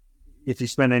 if you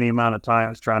spend any amount of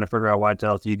time trying to figure out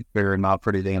whitetails, you can figure them out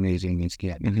pretty damn easy in these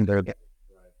canyons. They're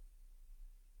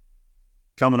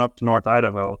coming up to North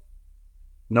Idaho,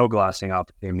 no glassing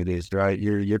opportunities, right?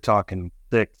 You're talking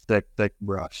thick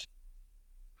brush,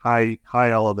 high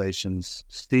elevations,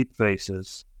 steep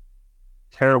faces,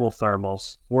 terrible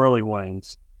thermals, whirly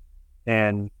wings,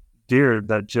 and deer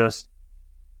that just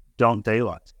don't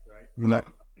daylight. Right?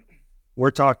 We're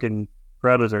talking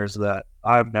predators that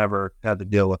I've never had to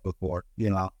deal with before.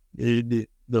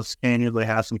 Those canyons they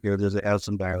have some here, they have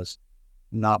some bears,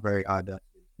 not very high density.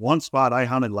 One spot I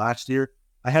hunted last year,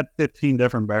 I had 15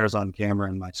 different bears on camera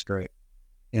in my straight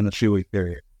in a 2-week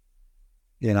period.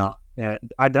 And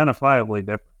identifiably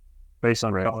different based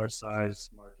on color, size,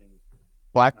 marking.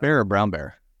 Black bear or brown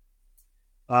bear?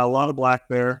 A lot of black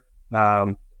bear.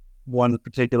 One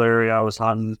particular area I was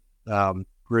hunting,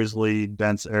 grizzly,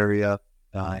 dense area.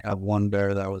 I have one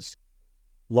bear that was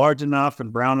large enough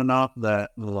and brown enough that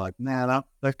was like, nah,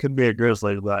 that could be a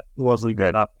grizzly, but it wasn't good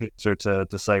enough picture to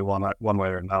say one way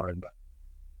or another.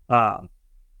 But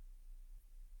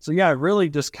so yeah, really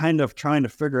just kind of trying to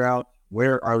figure out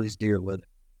where are these deer living,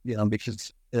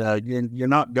 because you're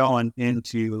not going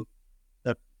into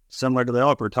similar to the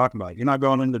elk we're talking about. You're not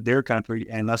going into deer country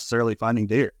and necessarily finding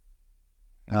deer.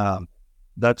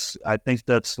 I think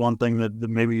that's one thing that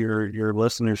maybe your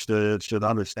listeners should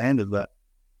understand, is that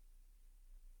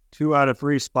 2 out of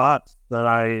 3 spots that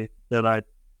I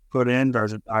put in, or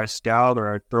I scout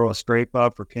or I throw a scrape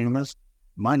up for cameras,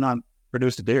 might not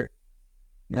produce a deer.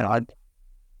 And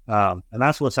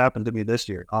that's what's happened to me this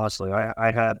year. Honestly,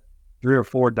 I had 3 or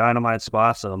 4 dynamite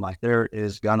spots, and I'm like, there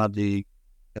is gonna be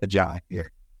a giant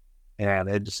here. And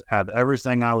it just had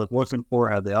everything I was looking for,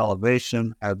 had the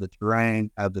elevation, had the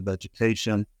terrain, had the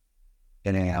vegetation.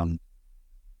 And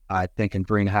I think in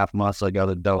 3.5 months, I got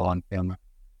a doe on camera.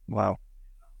 Wow.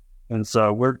 And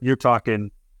so you're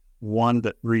talking 1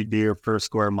 to 3 deer per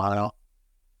square mile.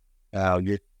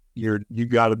 You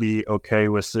got to be okay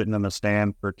with sitting in a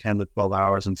stand for 10 to 12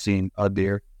 hours and seeing a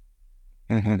deer.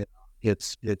 Mm-hmm.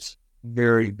 It's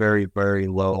very, very, very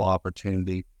low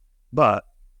opportunity, but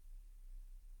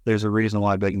there's a reason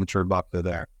why big mature bucks are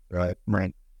there, right?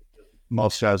 Right.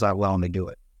 Most guys aren't willing to do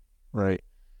it. Right.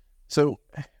 So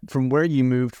from where you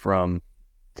moved from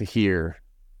to here,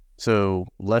 so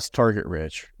less target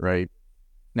rich, right?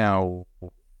 Now,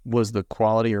 was the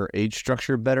quality or age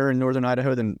structure better in northern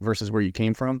Idaho than versus where you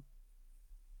came from?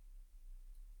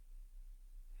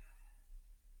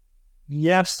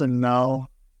 Yes and no.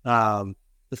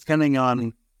 Depending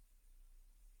on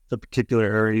the particular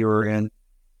area you were in,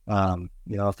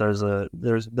 if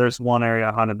there's one area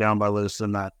I hunted down by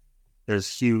Lewiston that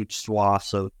there's huge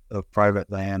swaths of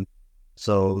private land,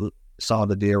 so some of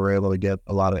the deer were able to get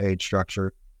a lot of age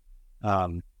structure.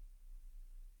 Up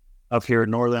here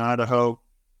in northern Idaho,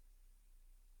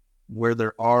 where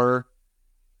there are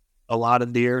a lot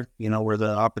of deer, where the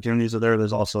opportunities are there,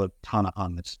 there's also a ton of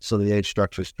hunts, so the age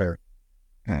structure is fair.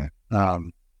 The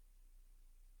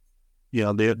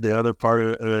other part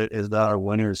of it is that our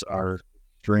winters are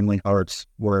extremely harsh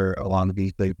where a lot of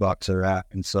these big bucks are at.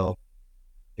 And so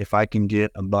if I can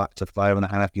get a buck to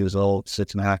 5.5 years old,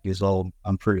 6.5 years old,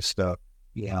 I'm pretty stoked.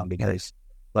 Because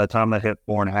by the time they hit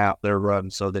 4.5, they're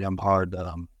running so damn hard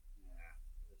that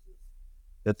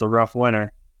it's a rough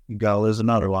winter. You gotta lose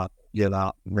another one, get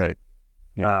out. Right.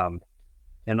 Yeah.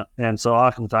 And so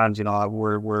oftentimes,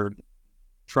 we're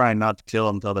trying not to kill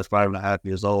them until they're 5.5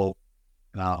 years old.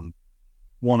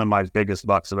 One of my biggest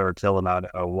bucks I've ever killed in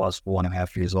Idaho was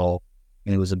 4.5 years old,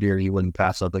 and it was a deer you wouldn't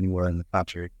pass up anywhere in the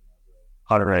country.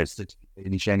 160,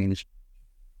 80 change.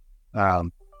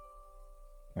 Right.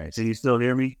 So you still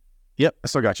hear me? Yep, I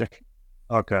still got you.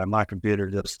 Okay, my computer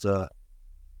just okay,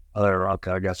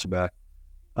 I got you back.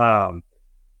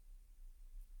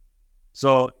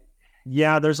 So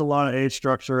yeah, there's a lot of age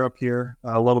structure up here.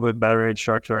 A little bit better age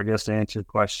structure, I guess, to answer your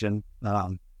question.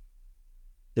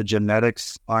 The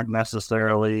genetics aren't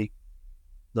necessarily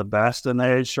the best in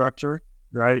the age structure,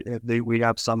 right? We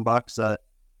have some bucks that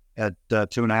at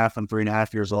 2.5 and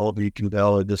 3.5 years old, you can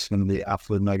tell they're just going to be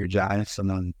absolute mega giants. And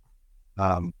then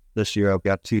this year, I've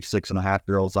got 2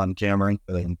 6.5-year-olds on camera,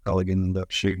 but I'm probably going to end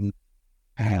up shooting.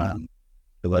 Because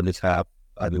I just have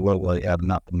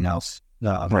nothing else.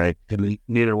 Right.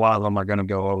 Neither one of them are going to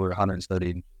go over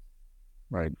 130.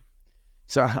 Right.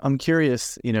 So I'm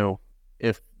curious,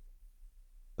 if,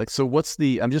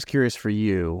 I'm just curious for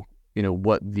you,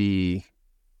 what the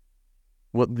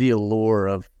allure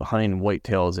of hunting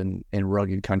whitetails in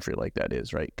rugged country like that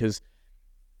is, right? Because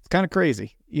it's kind of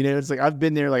crazy. It's like, I've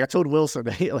been there, like I told Wilson,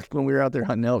 like when we were out there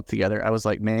hunting elk together, I was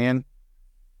like, I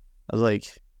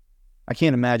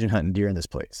can't imagine hunting deer in this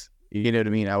place. You know what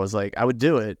I mean? I was like, I would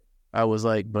do it. I was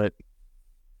like, but I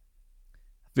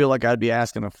feel like I'd be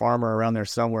asking a farmer around there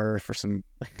somewhere for some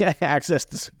access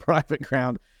to some private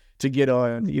ground to get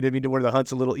on, you know what I mean, to where the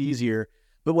hunt's a little easier.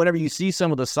 But whenever you see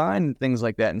some of the sign and things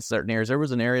like that in certain areas, there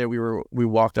was an area we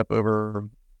walked up over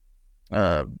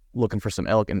looking for some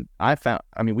elk, and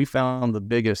we found the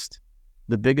biggest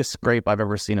scrape I've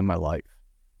ever seen in my life.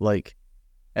 Like,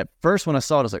 at first when I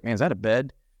saw it, I was like, man, is that a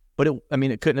bed? But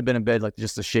it couldn't have been a bed, like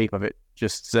just the shape of it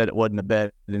just said it wasn't a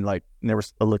bed. And then there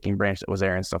was a looking branch that was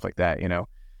there and stuff like that,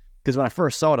 Because when I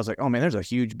first saw it, I was like, oh man, there's a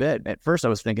huge bed. At first I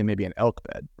was thinking maybe an elk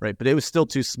bed, right? But it was still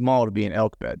too small to be an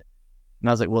elk bed. And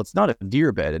I was like, well, it's not a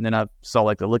deer bed. And then I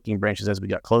saw the looking branches as we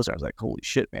got closer. I was like, holy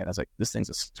shit, man. I was like, this thing's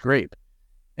a scrape.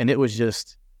 And it was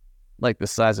just like the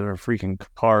size of a freaking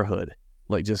car hood,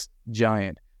 like just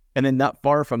giant. And then not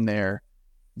far from there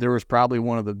was probably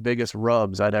one of the biggest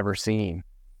rubs I'd ever seen.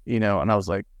 And I was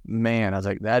like, man,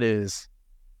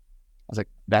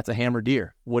 that's a hammer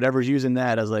deer. Whatever's using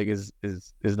that, I was like, is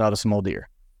not a small deer.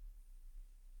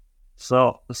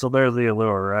 So there's the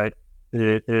allure, right?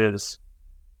 It is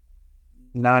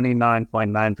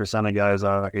 99.9% of guys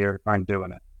out here aren't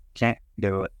doing it. Can't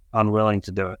do it. Unwilling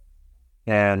to do it.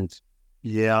 And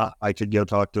yeah, I could go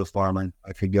talk to a farmer.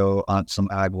 I could go on some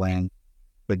ag land,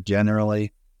 but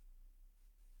generally,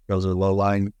 those are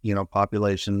low-lying,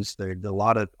 populations. There's a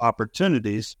lot of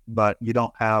opportunities, but you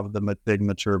don't have the big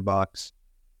mature bucks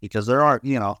because there are,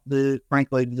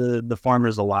 frankly, the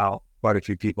farmers allow quite a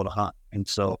few people to hunt. And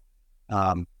so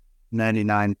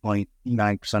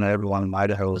 99.9% of everyone in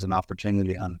Idaho is an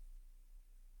opportunity hunt.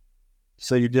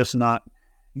 So you're just not,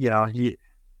 you're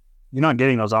not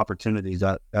getting those opportunities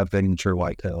at big mature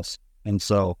whitetails. And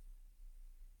so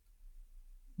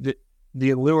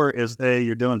the allure is A,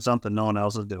 you're doing something no one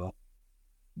else is doing.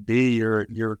 B,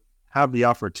 you're have the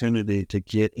opportunity to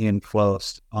get in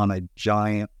close on a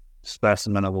giant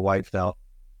specimen of a whitetail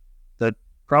that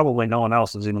probably no one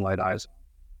else has even laid eyes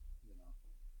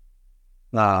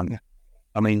on.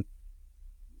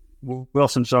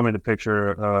 Wilson showed me the picture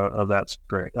of that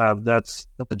scrape. That's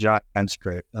the giant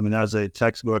scrape. That's a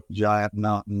textbook giant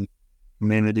mountain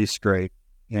community scrape,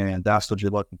 and that's what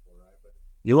you're looking for.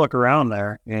 You look around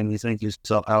there and you think to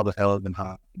yourself, how the hell have been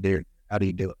hunting deer? How do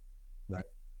you do it? Right.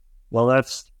 Well,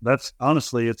 that's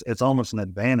honestly, it's almost an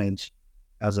advantage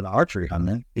as an archery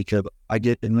hunter because I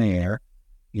get in the air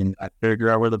and I figure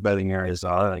out where the bedding areas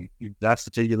are. Like, that's the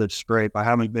particular scrape. I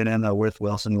haven't been in there with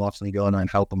Wilson. He wants me to go in there and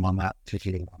help him on that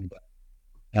particular one. But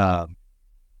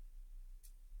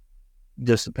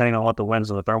Just depending on what the winds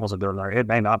and the thermals are doing there, it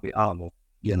may not be optimal,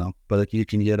 but if you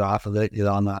can get off of it, get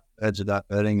on that edge of that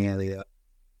bedding area,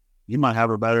 you might have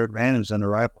a better advantage than the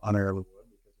rifle hunter ever would,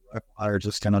 because the rifle hunter is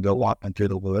just going to go walking through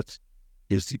the woods.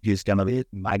 He's going to be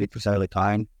 90% of the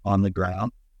time on the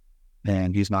ground,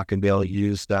 and he's not going to be able to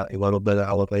use that a little bit of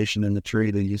elevation in the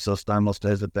tree to use those thermals to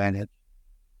his advantage.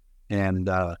 And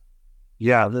the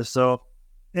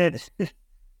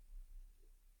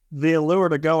allure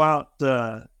to go out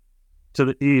to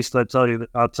the east, I'll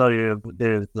tell you,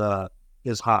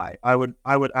 is high. I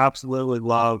would absolutely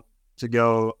love to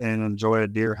go and enjoy a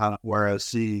deer hunt where I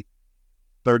see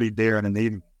 30 deer in an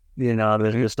evening.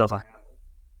 There's good stuff.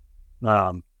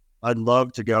 I'd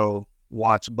love to go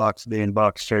watch bucks being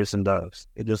bucks chasing does.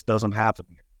 It just doesn't happen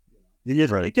here. You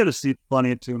get to see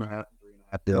plenty of 2.5,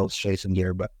 3.5 does chasing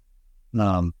deer, but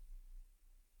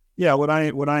would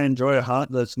I enjoy a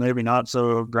hunt that's maybe not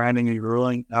so grinding and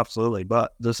grueling? Absolutely,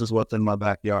 but this is what's in my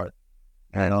backyard,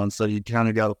 and so you kind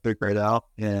of got to figure it out,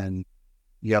 and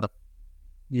you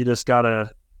just got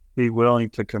to be willing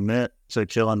to commit to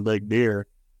killing big deer,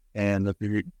 and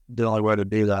the only way to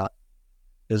do that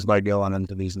is by going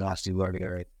into these nasty loading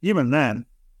areas. Even then,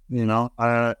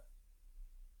 I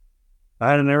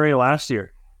had an area last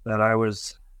year that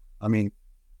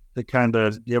to kind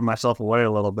of give myself away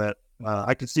a little bit.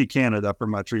 I could see Canada from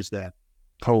my tree stand.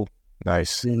 Oh,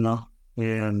 nice.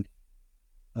 And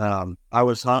I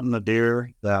was hunting a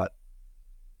deer that,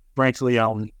 frankly,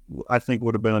 I think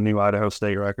would have been a new Idaho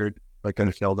state record. I could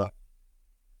have killed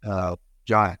a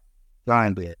giant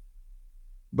deer.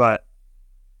 But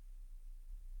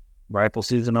rifle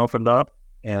season opened up,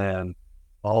 and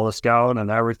all the scouting and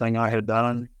everything I had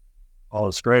done, all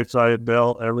the scrapes I had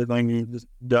built, everything,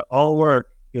 all the work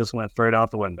just went straight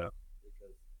out the window.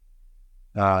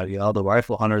 The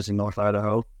rifle hunters in North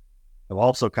Idaho have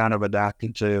also kind of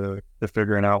adapted to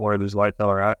figuring out where these whitetail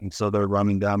are at, and so they're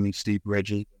running down these steep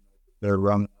ridges. They're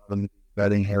running out in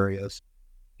bedding areas,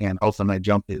 and hoping they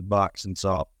jump these bucks. And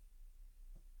so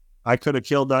I could have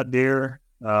killed that deer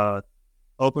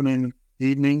opening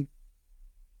evening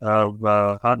of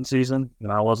hunting season,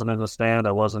 and I wasn't in the stand.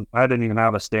 I didn't even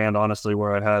have a stand, honestly,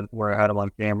 where I had him on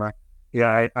camera.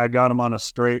 Yeah, I got him on a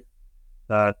straight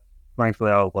that, frankly,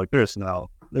 I was like, there's no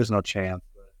chance.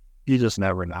 You just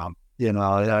never know.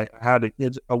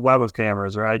 It's a web of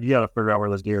cameras, right? You got to figure out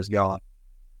where this deer's going.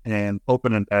 And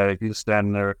opening day, he's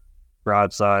standing there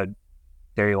broadside,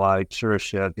 daylight, sure as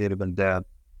shit, he'd have been dead.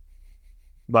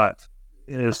 But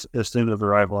as soon as the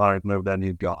rifle hunter moved in,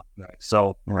 he'd gone. Right?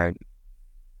 So, right.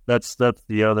 That's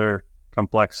the other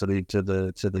complexity to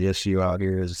the issue out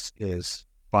here is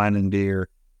finding deer,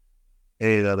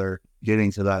 that are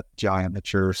getting to that giant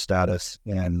mature status,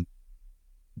 and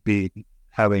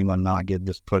having them not get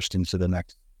just pushed into the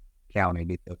next county.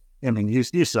 Because,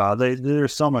 you saw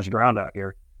there's so much ground out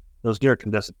here; those deer can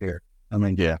disappear.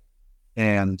 Yeah.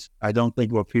 And I don't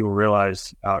think what people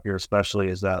realize out here, especially,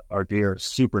 is that our deer are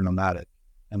super nomadic.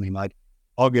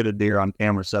 I'll get a deer on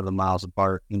camera 7 miles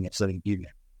apart in the sitting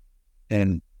evening,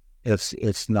 and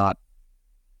it's not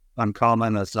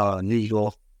uncommon. It's not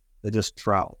unusual. They just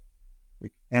travel.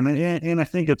 And I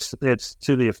think it's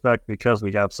to the effect, because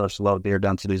we have such low deer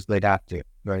densities, they'd have to,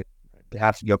 right? They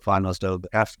have to go find those does. They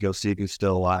have to go see who's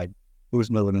still alive,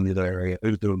 who's moving into the area,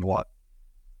 who's doing what.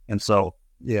 And so,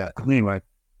 anyway.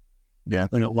 Yeah. I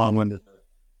think it's long-winded.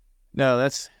 No,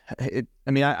 that's it.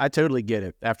 I totally get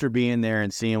it. After being there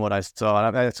and seeing what I saw,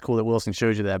 that's cool that Wilson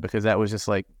showed you that, because that was just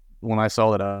like, when I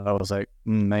saw that, I was like,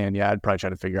 man, yeah, I'd probably try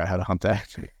to figure out how to hunt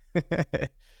that.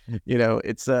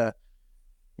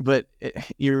 But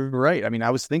you're right. I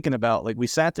was thinking about, like, we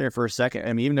sat there for a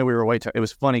second. Even though we were it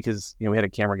was funny because, we had a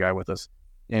camera guy with us,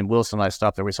 and Wilson and I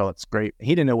stopped there. We saw that scrape.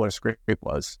 He didn't know what a scrape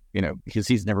was, because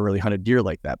he's never really hunted deer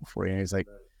like that before. He's like,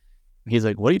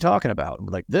 what are you talking about?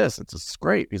 We're like, this, it's a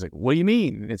scrape. He's like, what do you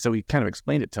mean? And so we kind of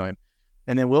explained it to him.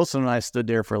 And then Wilson and I stood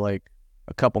there for like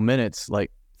a couple minutes,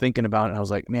 like thinking about it. And I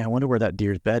was like, man, I wonder where that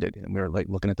deer's bedded. And we were like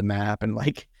looking at the map and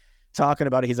like talking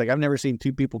about it. He's like, I've never seen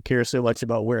two people care so much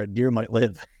about where a deer might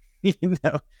live,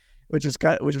 which was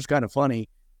kind of funny.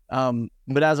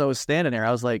 But as I was standing there,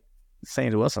 I was like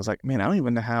saying to Wilson, I was like, man, I don't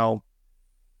even know how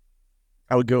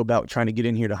I would go about trying to get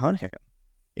in here to hunt him.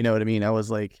 You know what I mean? I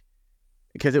was like,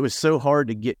 because it was so hard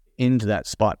to get into that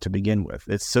spot to begin with.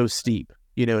 It's so steep,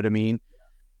 you know what I mean?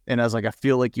 And I was like, I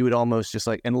feel like you would almost just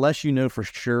like, unless you know for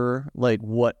sure, like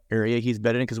what area he's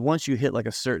bedded in, because once you hit like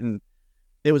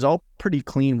it was all pretty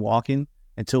clean walking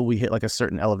until we hit like a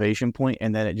certain elevation point,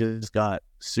 and then it just got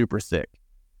super thick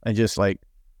and just like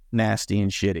nasty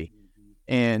and shitty.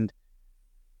 And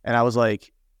I was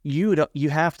like, you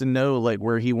have to know like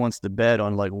where he wants to bed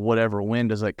on like whatever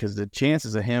wind is like, because the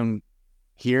chances of him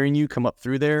hearing you come up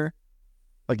through there,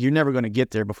 like you're never going to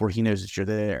get there before he knows that you're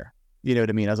there. You know what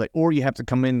I mean? I was like, or you have to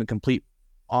come in the complete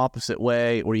opposite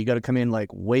way, or you got to come in like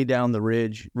way down the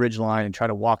ridge line and try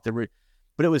to walk the ridge.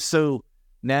 But it was so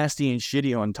nasty and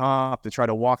shitty on top to try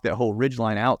to walk that whole ridge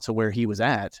line out to where he was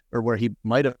at, or where he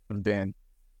might have been,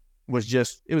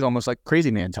 it was almost like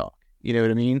crazy man talk. You know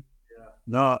what I mean? Yeah.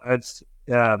 No, it's,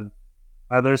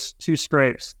 there's 2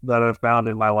 scrapes that I've found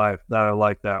in my life that are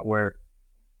like that, where,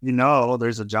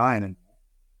 there's a giant in there,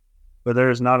 but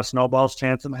there's not a snowball's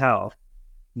chance in hell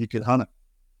you could hunt it.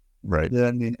 Right.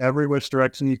 I mean, every which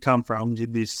direction you come from,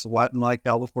 you'd be sweating like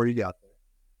hell before you got there.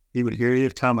 He would hear you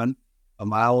coming a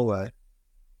mile away.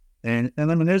 And I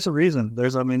mean, there's a reason.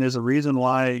 There's a reason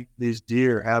why these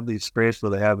deer have these scrapes where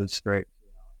they have these scrapes.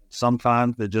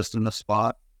 Sometimes they're just in a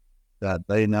spot that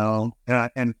they know.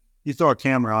 And you throw a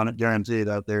camera on it, guaranteed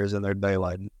out there is in their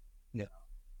daylight.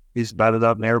 He's bedded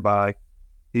up nearby.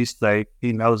 He's safe.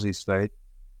 He knows he's safe.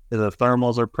 The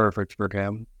thermals are perfect for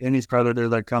him. Any predator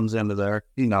that comes into there,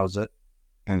 he knows it.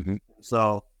 Mm-hmm.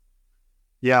 So,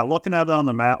 yeah, looking at it on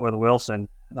the map with Wilson,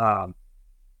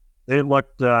 it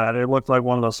looked like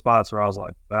one of those spots where I was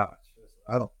like, wow,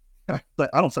 I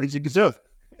don't think you can do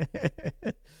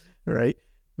it. Right.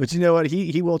 But you know what?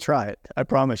 He will try it. I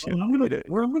promise you.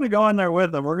 We're gonna go in there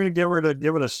with him. We're gonna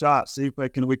give it a shot. See if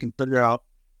we can figure out.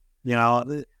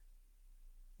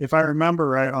 If I remember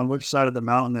right, on which side of the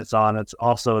mountain it's on, it's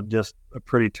also just a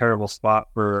pretty terrible spot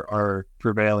for our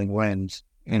prevailing winds.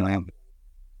 And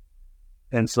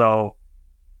so,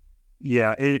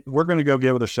 yeah, we're gonna go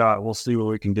give it a shot. We'll see what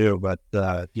we can do. But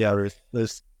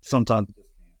there's sometimes.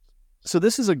 So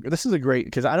this is a great,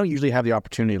 because I don't usually have the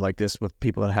opportunity like this with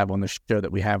people that have on the show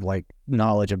that we have like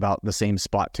knowledge about the same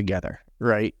spot together,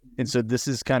 right? And so this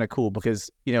is kind of cool because,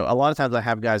 a lot of times I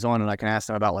have guys on and I can ask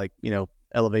them about like,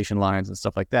 elevation lines and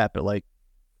stuff like that, but like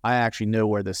I actually know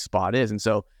where this spot is. And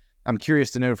so I'm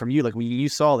curious to know from you, like when you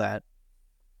saw that,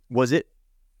 was it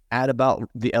at about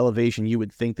the elevation you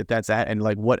would think that that's at? And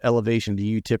like what elevation do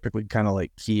you typically kind of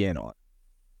like key in on?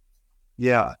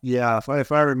 Yeah.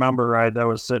 If I remember right, that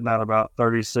was sitting at about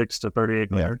 36 to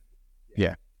 38 there.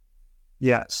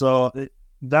 Yeah. So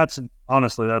that's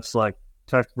like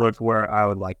textbook where I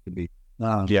would like to be.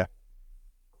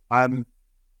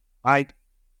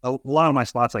 A lot of my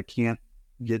spots I can't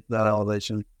get that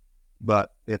elevation, but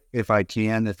if I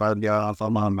get off,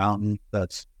 I'm on a mountain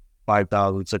that's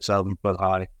 5,000, 6,000 foot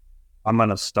high, I'm going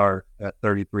to start at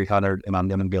 3,300 and I'm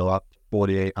going to go up to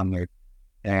 4,800.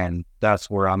 And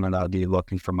that's where I'm going to be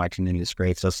looking for my community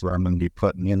scrapes. That's where I'm going to be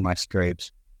putting in my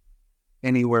scrapes.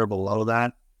 Anywhere below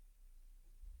that,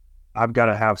 I've got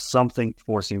to have something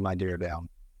forcing my deer down.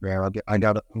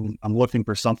 I'm looking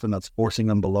for something that's forcing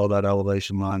them below that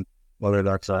elevation line, whether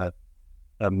that's a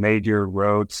major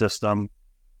road system,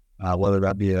 whether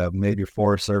that be a major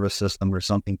Forest Service system or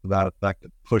something to that effect,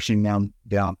 pushing them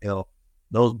downhill.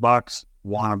 Those bucks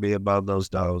want to be above those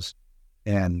does,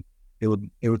 and it would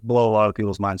blow a lot of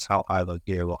people's minds how high those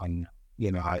deer line.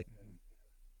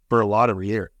 For a lot of a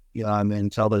year,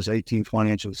 until there's 18,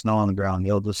 20 inches of snow on the ground,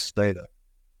 they'll just stay there.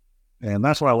 And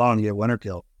that's why I long to get winter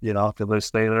kill, because they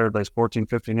stay there, there's 14,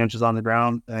 15 inches on the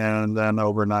ground, and then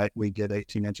overnight we get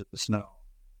 18 inches of snow.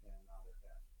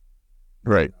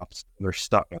 Right. They're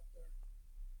stuck up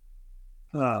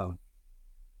there.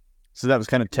 So that was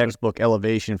kind of textbook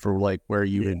elevation for like where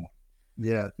you would.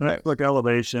 Yeah, textbook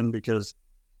elevation, because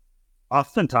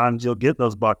oftentimes you'll get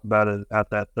those bucks bedded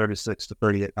at that 36 to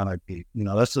 3,800 feet.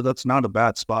 That's not a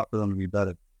bad spot for them to be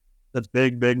bedded. That's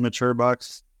big mature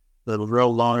bucks. The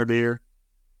real longer deer,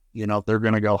 they're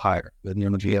going to go higher. Then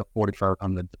you're going to get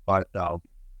 4,500 to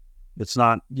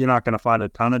 5,000. You're not going to find a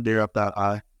ton of deer up that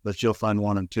high, but you'll find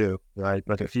 1 and 2, right?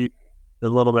 But if a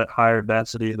little bit higher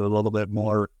density, a little bit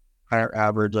more higher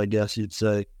average, I guess you'd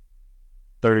say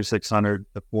 3,600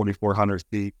 to 4,400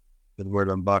 feet is where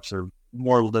them bucks are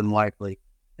more than likely.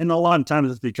 And a lot of times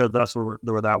it's because that's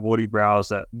where that woody browse,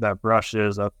 that brush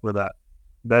is, up where that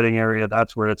bedding area,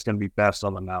 that's where it's going to be best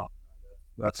on the mountain.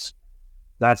 That's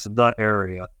the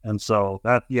area. And so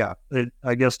I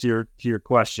guess to your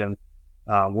question,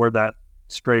 where that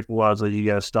scrape was that you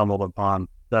guys stumbled upon,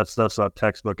 that's a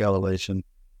textbook elevation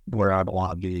where I'd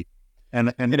want to be.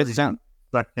 And it sounds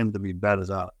like him to be bedded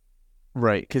up.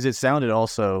 Right, because it sounded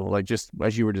also like, just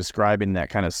as you were describing that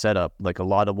kind of setup, like a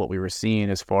lot of what we were seeing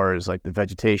as far as like the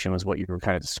vegetation was what you were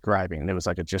kind of describing. And it was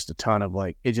like just a ton of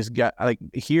like, it just got like,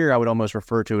 here I would almost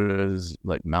refer to it as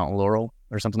like mountain laurel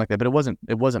or something like that, but it wasn't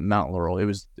mountain laurel. It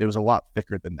was a lot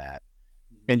thicker than that,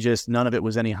 and just none of it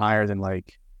was any higher than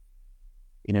like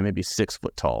maybe 6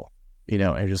 foot tall,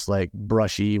 and just like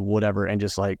brushy, whatever, and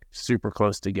just like super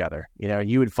close together.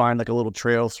 You would find like a little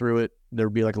trail through it. There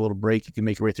would be like a little break you can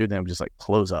make your way through, then it would just like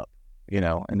close up,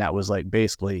 and that was like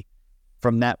basically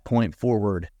from that point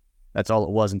forward, that's all it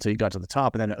was until you got to the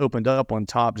top, and then it opened up on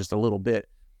top just a little bit.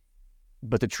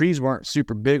 But the trees weren't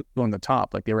super big on the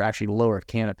top, like they were actually lower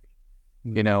canopy,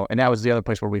 and that was the other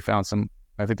place where we found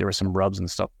I think there were some rubs and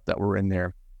stuff that were in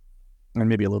there, and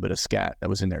maybe a little bit of scat that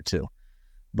was in there too.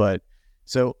 But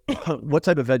so what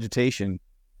type of vegetation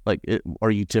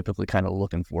are you typically kind of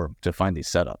looking for to find these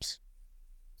setups?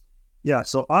 Yeah,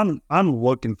 so I'm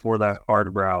looking for that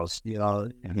hard browse,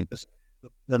 Mm-hmm.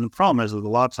 And the problem is that a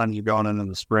lot of times you're going in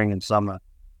the spring and summer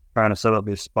trying to set up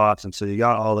these spots, and so you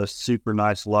got all this super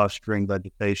nice lush green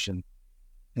vegetation,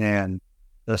 and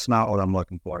that's not what I'm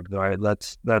looking for. Right?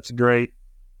 That's great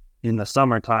in the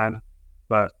summertime,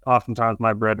 but oftentimes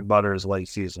my bread and butter is late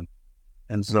season.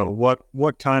 And so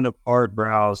what kind of hard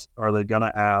browse are they going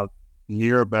to have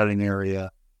near a bedding area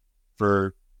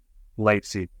for late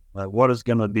season? Like, what is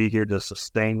going to be here to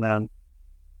sustain them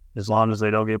as long as they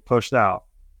don't get pushed out?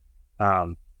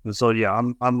 And so, yeah,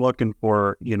 I'm looking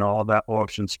for, all that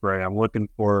ocean spray. I'm looking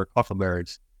for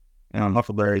huckleberries. And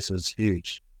huckleberries is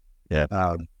huge. Yeah.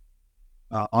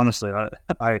 Honestly,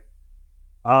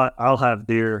 I'll have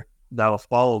deer that'll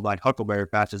follow my huckleberry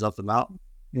patches up the mountain.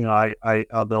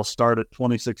 They'll start at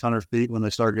 2,600 feet when they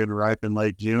start getting ripe in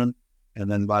late June.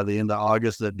 And then by the end of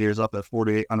August, that deer's up at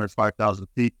 4,800, 5,000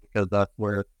 feet because that's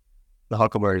where the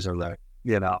huckleberries are there,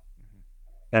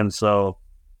 And so,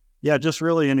 yeah, just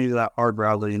really any of that hard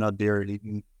browse, deer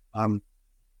eating.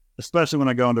 Especially when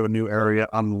I go into a new area,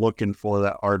 I'm looking for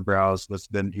that hard browse that's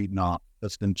been eaten off,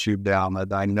 that's been chewed down,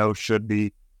 that I know should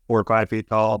be 4 or 5 feet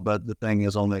tall, but the thing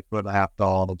is only 1.5 feet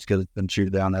tall. It's because it's been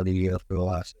chewed down every year for the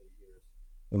last 8 years.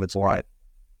 If it's right.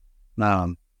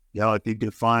 If you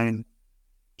could find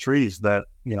trees that,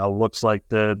 looks like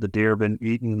the deer have been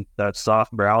eating that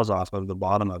soft browse off of the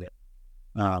bottom of it.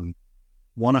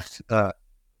 One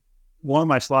of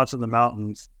my spots in the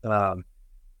mountains,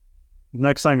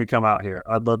 next time you come out here,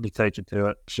 I'd love to take you to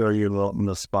it, show you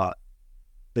the spot.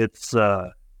 It's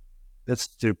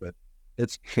stupid.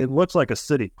 It looks like a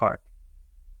city park.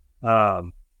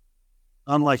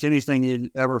 Unlike anything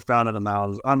you'd ever found in the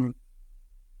mountains. I'm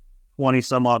 20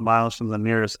 some odd miles from the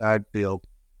nearest ag field,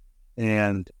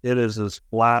 and it is as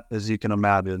flat as you can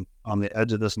imagine on the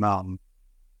edge of this mountain,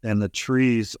 and the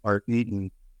trees are eaten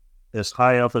as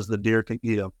high up as the deer can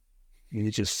eat them.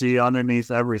 You just see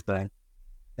underneath everything,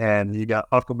 and you got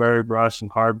huckleberry brush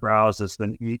and hard browse that's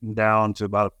been eaten down to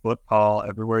about 1 foot tall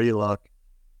everywhere you look.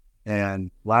 And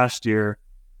last year,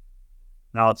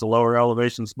 now it's a lower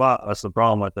elevation spot. That's the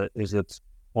problem with it, is it's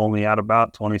only at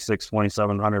about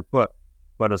 2,700 foot,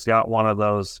 but it's got one of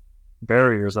those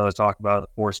barriers that I talked about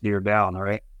that force deer down,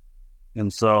 right?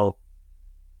 And so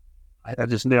I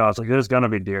just knew, I was like, there's going to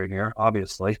be deer here,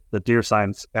 obviously. The deer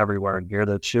signs everywhere in here.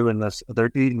 They're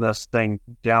eating this thing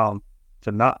down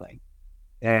to nothing.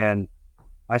 And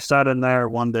I sat in there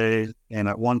one day, and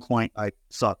at one point, I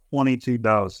saw 22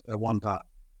 does at one time,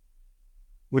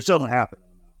 which doesn't happen.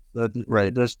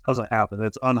 Right. This doesn't happen.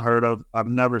 It's unheard of. I've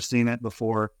never seen it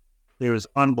before. It was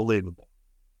unbelievable.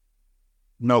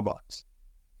 No bucks.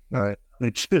 All right.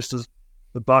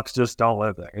 The bucks just don't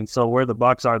live there. And so where the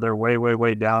bucks are, they're way, way,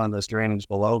 way down in this drainage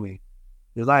below me.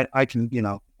 Because I can,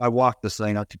 I walk this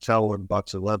thing, I can tell where the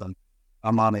bucks are living.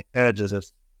 I'm on the edge of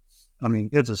this.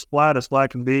 It's as flat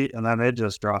can be, and then it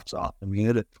just drops off.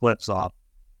 It flips off.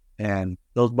 And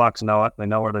those bucks know it. They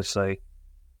know where they stay.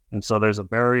 And so there's a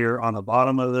barrier on the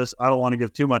bottom of this. I don't want to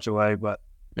give too much away, but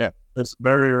yeah, there's a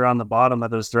barrier on the bottom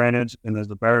of this drainage, and there's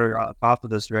a barrier on top of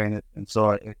this drainage. And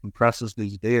so it compresses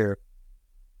these deer.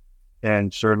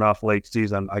 And sure enough, late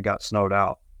season, I got snowed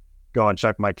out. Go and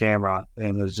check my camera,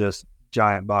 and there's just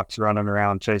giant bucks running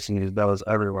around chasing these does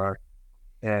everywhere.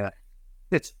 And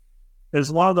it's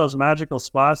one of those magical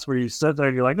spots where you sit there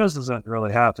and you're like, this isn't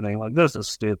really happening. Like, this is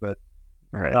stupid.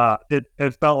 Right.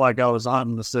 It felt like I was on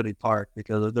in the city park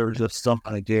because there was just so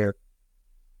many deer.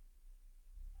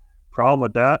 Problem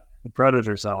with that, the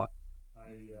predators out.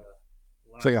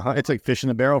 It's like fish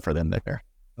in a barrel for them there.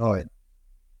 Oh,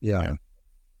 yeah.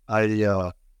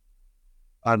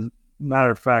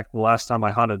 Matter of fact, the last time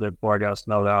I hunted it before I got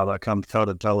snowed out, I come toe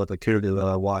to toe with the cougar that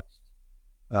I watched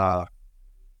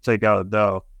take out a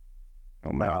doe.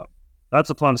 Oh man,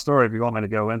 that's a fun story if you want me to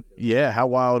go in. Yeah, how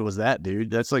wild was that, dude?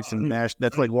 That's like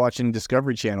that's like watching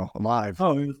Discovery Channel live.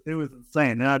 Oh, it was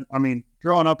insane. And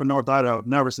growing up in North Idaho, I've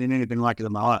never seen anything like it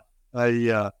in my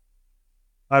life.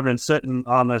 I've been sitting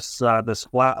on this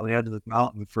flat on the edge of the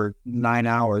mountain for 9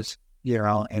 hours,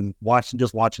 and watching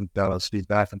does feed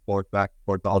back and forth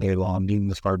all day long, eating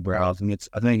the hard browse. And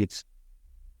I think it's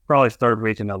probably third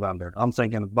week in November. I'm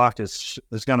thinking the buck is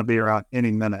going to be around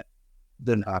any minute.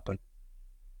 Didn't happen.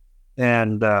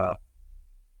 And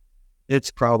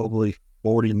it's probably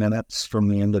 40 minutes from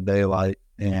the end of daylight.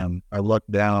 And I look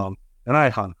down, and I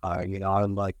hunt high,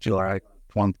 I'm like 25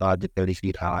 to 30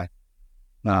 feet high.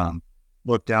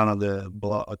 Look down at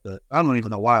I don't even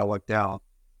know why I looked down.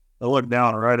 I look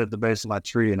down right at the base of my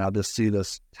tree, and I just see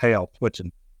this tail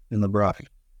twitching in the brush.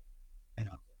 And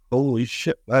holy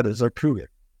shit, that is a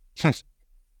cougar.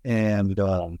 And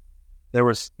there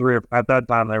was at that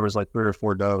time, there was like 3 or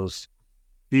 4 does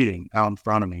feeding out in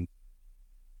front of me.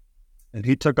 And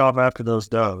he took off after those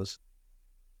does,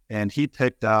 and he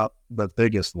picked out the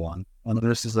biggest one. And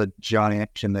this is a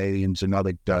giant Canadian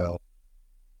genetic doe.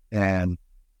 And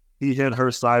he hit her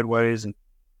sideways, and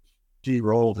she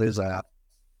rolled his ass.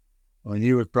 When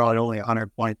he was probably only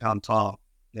 120 pound tall,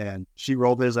 and she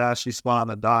rolled his ass. She spun on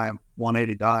a dime,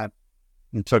 180 dime,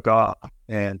 and took off.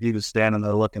 And he was standing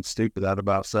there looking stupid at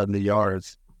about 70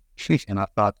 yards. And I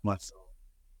thought to myself,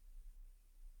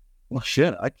 well,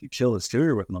 shit, I could kill this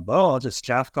cougar with my bow. I'll just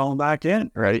chaff calling back in,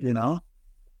 right?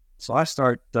 So I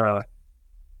start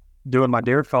doing my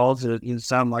deer calls. It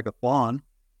sounded like a fawn.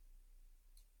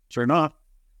 Sure enough,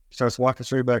 he starts walking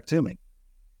straight back to me.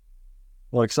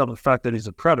 Well, except the fact that he's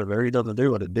a predator, he doesn't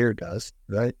do what a deer does,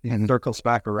 right? He circles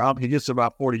back around. He gets to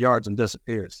about 40 yards and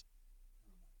disappears.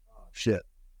 Oh, shit.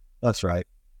 That's right.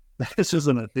 This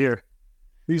isn't a deer.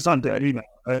 He's on dead email,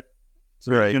 right?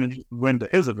 So he's going to win to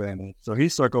his advantage. So he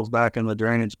circles back in the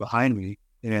drainage behind me,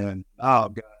 and, oh,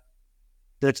 God,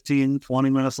 16, 20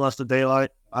 minutes less of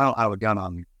daylight, I don't have a gun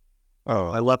on me. Oh,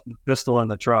 I left the pistol in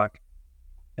the truck,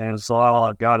 and so all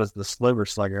I've got is the sliver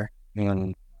slugger,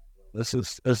 and this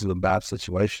is a bad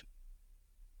situation.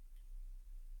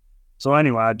 So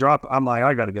anyway, I'm like,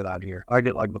 I got to get out of here.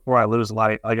 Before I lose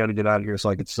light, I got to get out of here so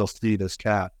I can still see this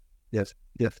cat.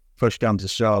 If push comes to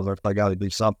shove, or if I got to do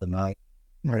something,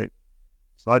 right?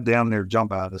 So I damn near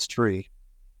jump out of this tree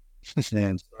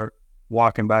and start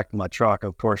walking back to my truck,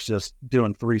 of course, just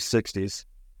doing 360s.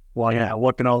 Well,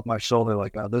 looking over my shoulder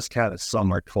like, oh, this cat is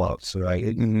somewhere close,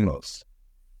 right? Close.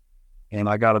 And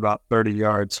I got about 30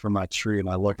 yards from my tree, and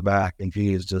I looked back, and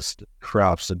he is just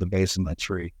crouched at the base of my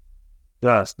tree,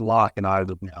 just locking eyes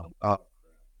with me.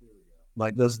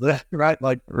 Like this, right?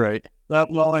 Like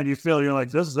that moment you feel, you're like,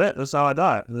 this is it. This is how I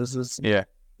die. This is in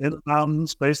the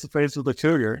mountains, face to face with the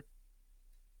cougar.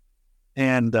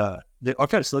 And so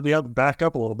we have to back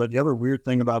up a little bit. The other weird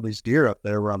thing about these deer up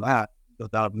there where I'm at,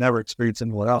 that I've never experienced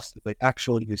anywhere else, that they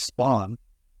actually respond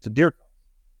to deer.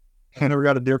 I never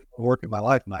got a deer work in my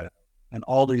life, in Idaho. And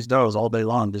all these does all day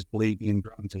long just bleeding and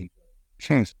grunting.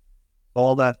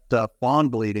 All that fawn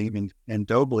bleeding and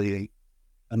doe bleeding,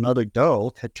 another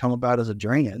doe had come about as a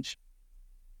drainage.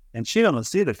 And she doesn't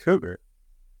see the cougar.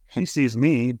 She sees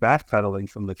me backpedaling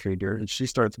from the cougar, and she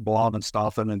starts blowing and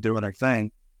stomping and doing her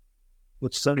thing,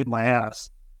 which saved my ass.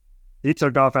 He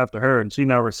took off after her, and she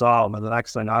never saw him. And the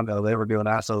next thing I know, they were doing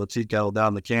ass over the tea kettle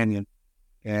down the canyon,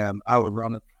 and I was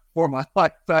running for my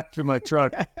life back to my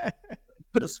truck.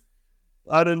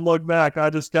 I didn't look back. I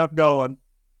just kept going.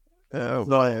 Oh,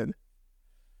 man.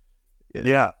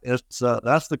 Yeah, it's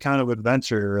that's the kind of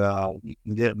adventure you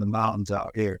can get in the mountains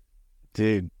out here,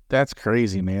 dude. That's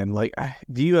crazy, man. Like,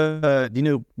 do you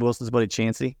know Wilson's buddy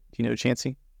Chancey? Do you know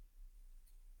Chancey?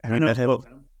 I met him.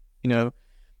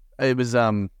 It was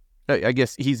I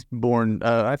guess he's born.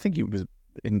 I think he was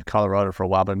in Colorado for a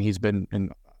while, but I mean, he's been in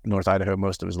North Idaho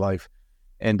most of his life,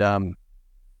 and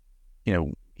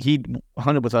he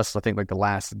hunted with us, I think, like the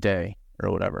last day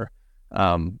or whatever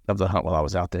of the hunt while I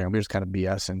was out there, and we were just kind of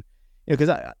BSing.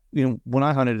 Because when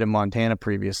I hunted in Montana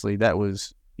previously, that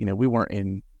was, we weren't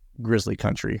in grizzly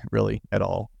country really at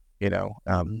all.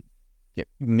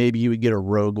 Maybe you would get a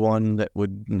rogue one that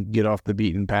would get off the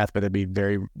beaten path, but it'd be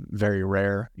very, very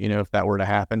rare, if that were to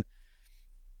happen.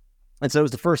 And so it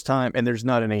was the first time, and there's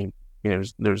not any,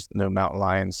 there's no mountain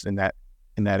lions in that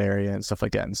area and stuff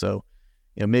like that. And so,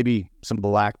 maybe some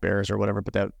black bears or whatever,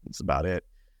 but that's about it.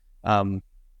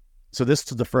 So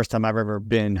this is the first time I've ever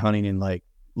been hunting in like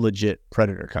legit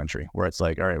predator country, where it's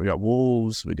like, all right, we got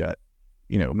wolves, we got,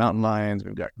 mountain lions,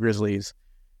 we've got grizzlies,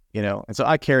 and so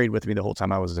I carried with me the whole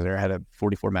time I was there. I had a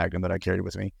 44 Magnum that I carried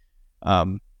with me.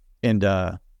 And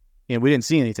we didn't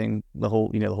see anything the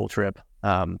whole trip.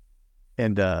 And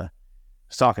was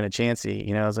talking to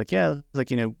Chancey, I was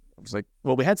like,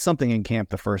 well, we had something in camp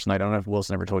the first night. I don't know if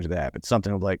Wilson ever told you that, but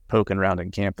something was like poking around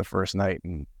in camp the first night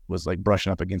and was like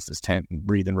brushing up against his tent and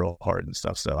breathing real hard and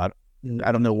stuff. So I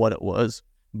don't know what it was,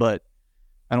 but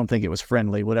I don't think it was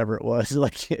friendly, whatever it was,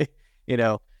 like, you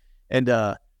know, and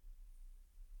so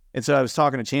I was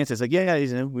talking to Chance. It's like, yeah,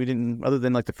 you know, we didn't, other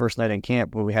than like the first night in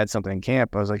camp when we had something in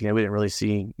camp, I was like, you know, we didn't really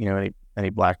see, you know, any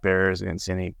black bears, we didn't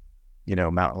see any, you know,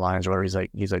 mountain lions or whatever.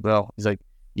 He's like, well,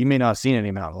 you may not have seen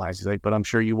any mountain lions. He's like, but I'm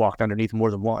sure you walked underneath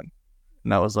more than one.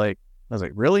 And I was like,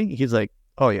 really? He's like,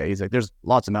 oh yeah. He's like, there's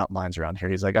lots of mountain lions around here.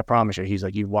 He's like, I promise you. He's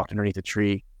like, you've walked underneath a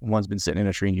tree. One's been sitting in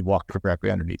a tree and you walked directly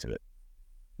underneath of it.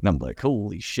 And I'm like,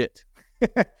 holy shit.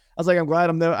 I was like, I'm glad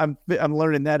I'm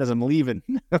learning that as I'm leaving.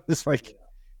 It's like,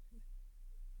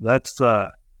 that's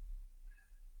the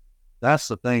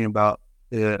thing about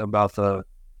the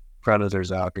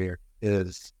predators out here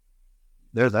is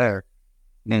they're there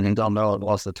and don't know it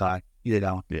most of the time, you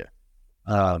know. Yeah.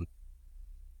 I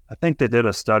think they did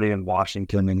a study in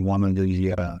Washington in one of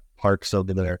the parks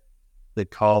over there. They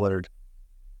collared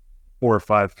 4 or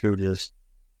 5 cougars,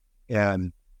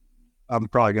 and I'm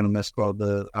probably going to misquote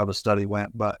how the study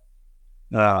went, but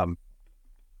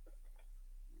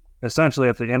essentially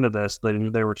at the end of this,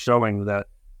 they were showing that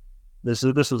this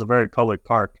was a very public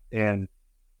park, and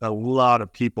a lot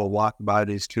of people walked by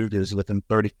these cougars within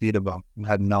 30 feet of them and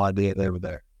had no idea they were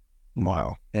there.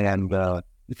 wow. And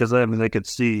because I mean, they could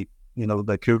see, you know,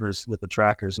 the cougars with the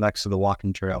trackers next to the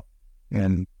walking trail,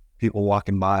 and people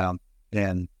walking by them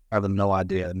and having no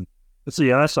idea. And so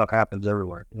yeah, that stuff happens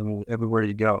everywhere. I mean, everywhere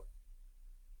you go.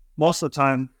 Most of the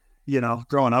time, you know,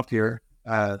 growing up here,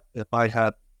 if I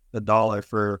had $1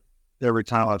 for every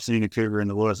time I've seen a cougar in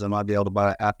the woods, I might be able to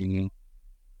buy a Happy Meal.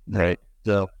 Right.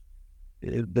 So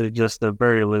they're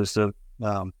very elusive.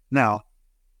 Now,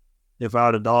 if I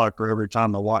had $1 for every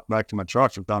time I walk back to my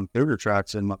truck and found cougar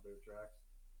tracks in my boot tracks,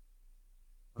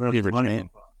 I'm gonna get money.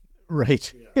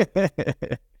 Right.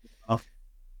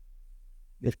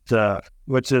 Yeah.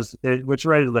 Which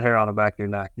raises the hair on the back of your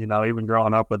neck. You know, even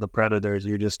growing up with the predators,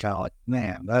 you're just kind of like,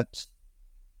 man, I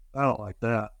don't like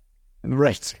that.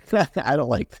 Right. I don't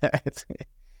like that.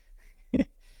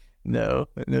 No,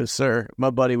 sir.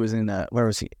 My buddy was in, where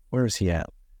was he at?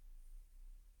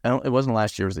 It wasn't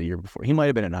last year, it was the year before. He might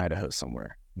have been in Idaho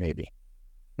somewhere, maybe.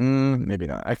 Maybe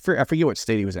not. I forget what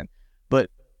state he was in.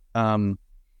 But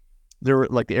there were,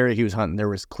 like, the area he was hunting, there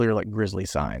was clear, like, grizzly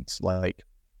signs. Like,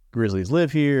 grizzlies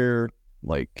live here,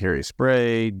 like, carry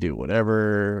spray, do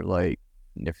whatever. Like,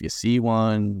 if you see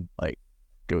one, like,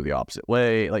 go the opposite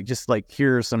way. Like, just, like,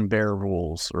 here are some bear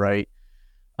rules, right?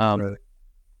 Right.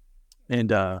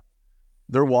 And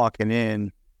they're walking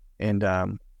in, and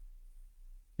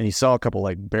he saw a couple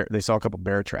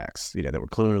bear tracks, you know, that were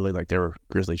clearly like they were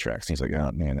grizzly tracks. And he's like,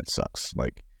 oh man, that sucks.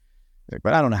 Like,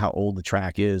 but I don't know how old the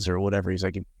track is or whatever. He's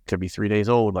like, it could be 3 days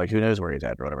old. Like, who knows where he's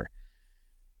at or whatever.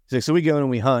 He's like, so we go and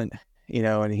we hunt, you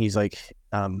know, and he's like,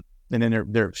 and then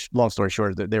they're long story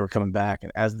short, that they were coming back,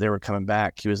 and as they were coming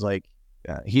back, he was like,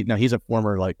 he's a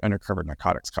former like undercover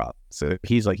narcotics cop, so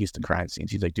he's like used to crime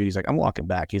scenes. He's like, dude, he's like, I'm walking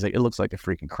back. He's like, it looks like a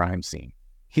freaking crime scene.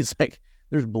 He's like,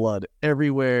 there's blood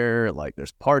everywhere, like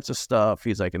there's parts of stuff.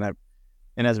 He's like, and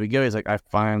as we go, he's like, I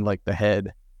find like the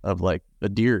head of like a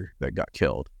deer that got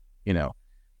killed, you know.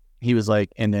 He was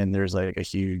like, and then there's like a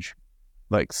huge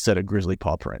like set of grizzly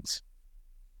paw prints,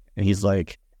 and he's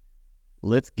like,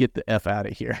 let's get the F out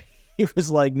of here. He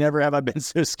was like, never have I been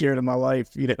so scared in my life,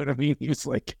 you know what I mean? He was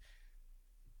like,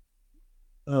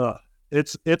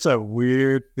 it's a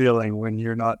weird feeling when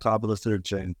you're not top of the food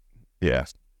chain. yeah.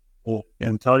 Well,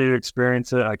 until you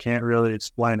experience it, I can't really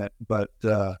explain it, but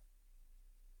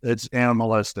it's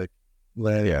animalistic.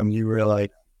 Like, Yeah. you were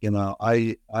like, you know,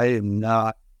 I am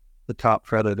not the top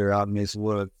predator out in these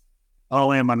woods. Not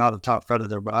only am I not the top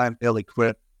predator, but I'm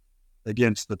ill-equipped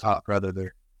against the top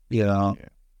predator. You know, Yeah.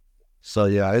 So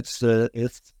yeah, it's a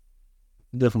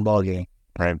different ballgame.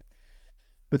 Right.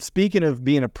 But speaking of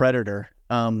being a predator,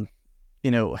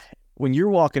 you know, when you're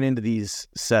walking into these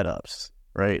setups,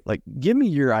 right? Like, give me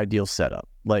your ideal setup.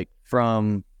 Like,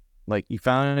 from, like, you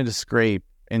found a scrape,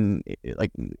 and,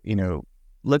 like, you know,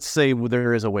 let's say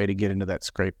there is a way to get into that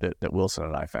scrape that Wilson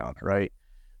and I found, right?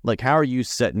 Like, how are you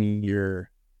setting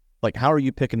how are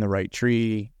you picking the right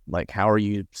tree? Like, how are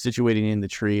you situating in the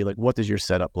tree? Like, what does your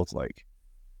setup look like?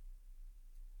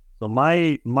 So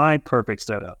my perfect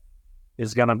setup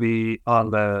is gonna be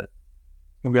on the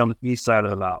east side of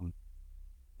the mountain.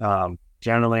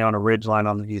 Generally on a ridge line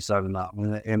on the east side of the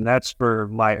mountain. And that's for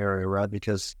my area, right?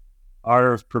 Because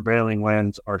our prevailing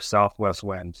winds are southwest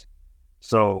winds.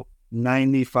 So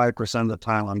 95% of the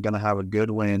time, I'm going to have a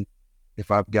good wind. If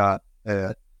I'm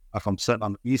sitting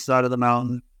on the east side of the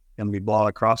mountain, going to be blowing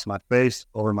across my face,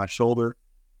 over my shoulder.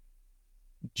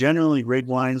 Generally, ridge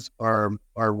lines are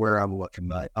where I'm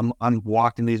looking at. I'm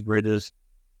walking these ridges,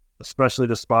 especially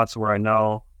the spots where I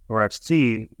know where I've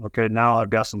seen, okay, now I've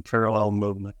got some parallel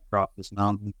movement across this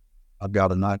mountain. I've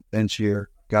got a nice bench here,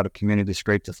 got a community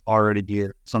scrape that's already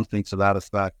here, something to that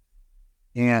effect.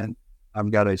 And I've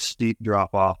got a steep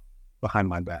drop off behind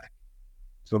my back.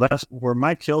 So that's where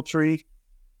my kill tree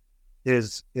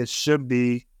is. It should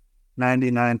be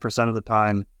 99% of the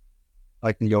time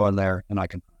I can go in there and I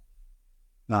can,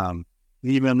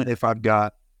 even if I've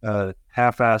got a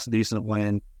half-assed decent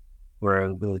wind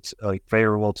where it's like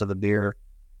favorable to the deer,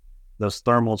 those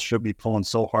thermals should be pulling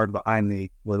so hard behind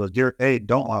me where those deer,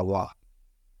 don't want to walk.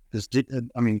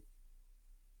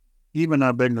 Even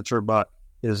a big mature buck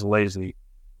is lazy.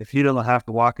 If he doesn't have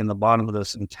to walk in the bottom of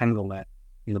this entanglement,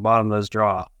 in the bottom of this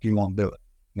draw, he won't do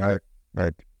it.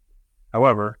 Right.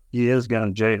 However, he is going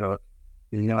to J-hook.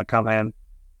 He's going to come in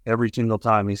every single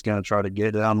time. He's going to try to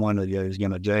get downwind of you. He's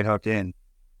going to J-hook in.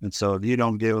 And so if you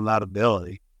don't give him that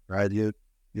ability, right, you're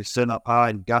sitting up high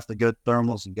and got the good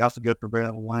thermals and got the good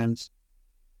prevailing winds,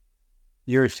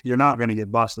 you're not going to get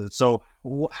busted. So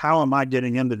how am I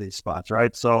getting into these spots,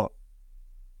 right? So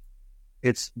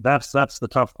that's the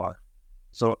tough part.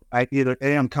 So I either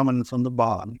I'm coming from the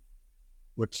bottom,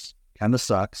 which kind of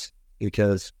sucks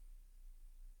because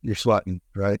you're sweating,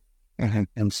 right? Mm-hmm.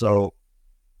 And so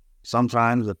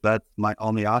sometimes if that's my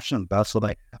only option, that's what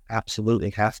I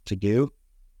absolutely have to do.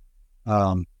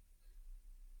 I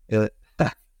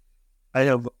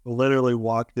have literally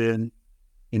walked in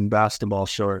basketball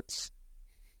shorts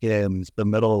in the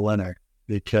middle of winter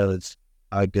because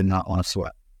I did not want to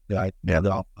sweat. I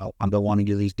don't want to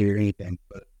give these deer anything,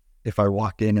 but if I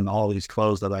walk in all these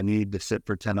clothes that I need to sit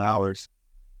for 10 hours,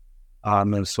 I'm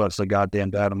going to sweat so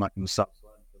goddamn bad I'm not going to stop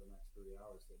sweating for the next 3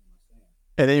 hours sitting in my stand.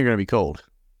 And then you're going to be cold.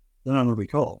 Then I'm going to be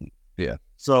cold. Yeah.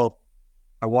 So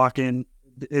I walk in.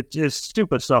 It's just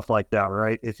stupid stuff like that,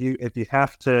 right? If you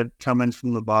have to come in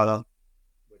from the bottom,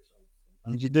 which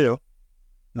sometimes you do,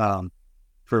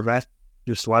 prevent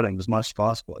your sweating as much as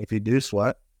possible. If you do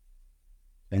sweat,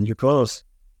 then you're close.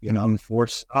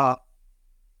 Force stop,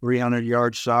 300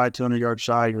 yards shy, 200 yards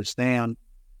shy of your stand,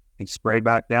 and spray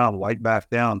back down, wipe back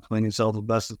down, clean yourself the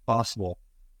best as possible.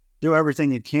 Do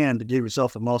everything you can to give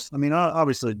yourself the most.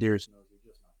 Obviously, deer's nose,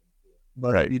 you're just not going to do it.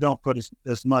 But right. If you don't put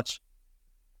as much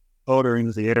odor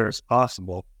into the air as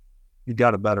possible, you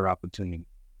got a better opportunity.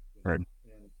 Right.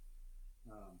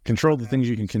 Control the things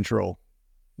you can control.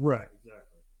 Right.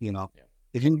 Exactly.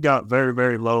 If you've got very,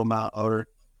 very low amount of odor,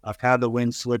 I've had the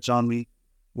wind switch on me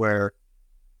where,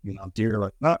 deer are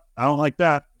like, no, I don't like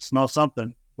that. Smell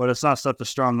something, but it's not such a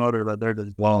strong odor that they're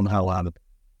just blowing the hell out of it.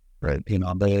 Right.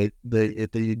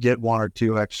 If you get one or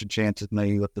two extra chances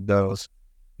maybe with the does,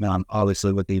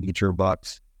 obviously with the mature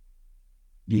bucks,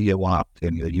 you get one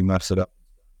opportunity, you mess it up.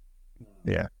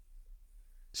 Yeah.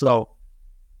 So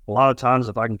a lot of times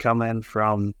if I can come in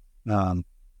from the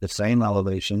same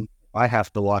elevation, I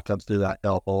have to walk up through that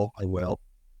elbow, I will.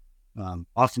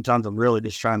 Oftentimes I'm really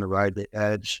just trying to ride the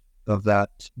edge of that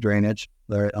drainage.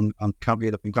 I'm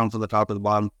coming from the top of the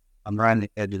bottom, I'm riding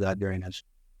the edge of that drainage.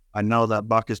 I know that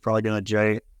buck is probably going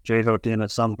to J-hook in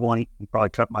at some point and probably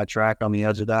cut my track on the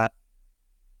edge of that.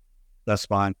 That's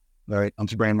fine. All right, I'm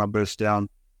spraying my boots down.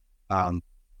 If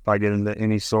I get into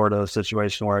any sort of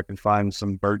situation where I can find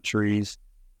some bird trees,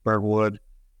 bird wood,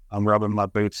 I'm rubbing my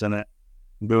boots in it.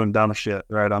 I'm doing dumb shit,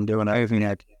 right? I'm doing everything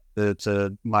I can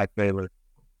to my favor.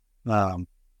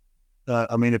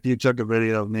 If you took a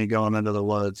video of me going into the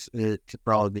woods, it could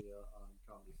probably be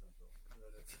on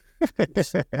Comedy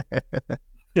Central.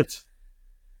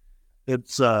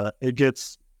 It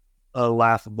gets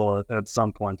laughable at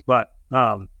some points, but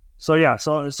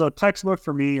so textbook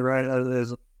for me, right,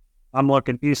 is I'm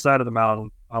looking east side of the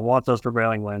mountain. I want those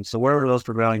prevailing winds. So wherever those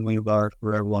prevailing winds are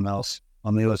for everyone else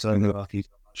on the other side of the mountain, I'm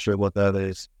not sure what that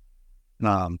is.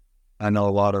 I know a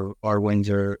lot of our winds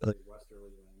are like westerly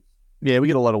winds. Yeah, we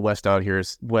get a lot of west out here.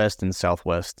 It's west and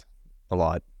southwest a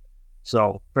lot.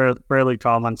 So fairly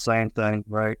common, same thing,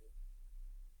 right?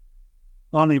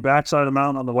 On the back side of the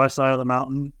mountain, on the west side of the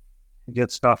mountain, it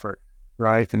gets tougher,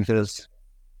 right? Because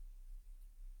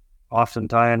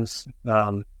oftentimes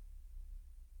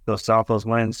those southwest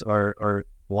winds are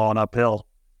blowing uphill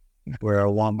where I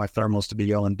want my thermals to be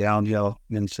going downhill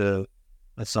into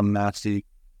some nasty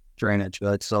drainage,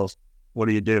 right? So what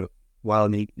do?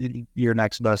 Well, your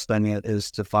next best thing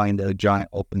is to find a giant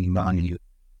opening behind you,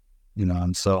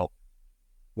 and so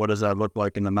what does that look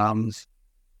like in the mountains?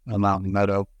 A mountain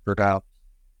meadow, perhaps.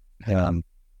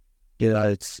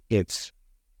 It's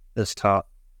tough.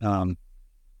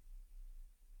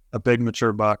 A big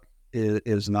mature buck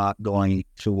is not going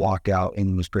to walk out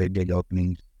in this great big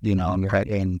opening, on your head.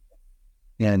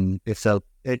 And it's at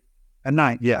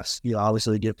night, yes,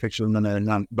 obviously get pictures of them at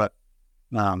night, but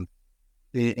And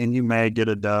you may get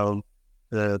a doe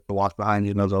to walk behind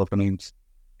you in those openings,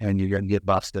 and you're going to get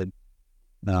busted.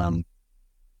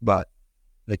 But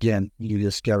again, you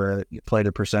just gotta play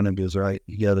the percentages, right?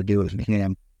 You gotta do what you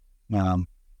can.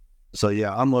 So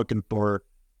yeah, I'm looking for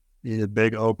the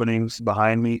big openings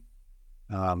behind me.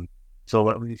 So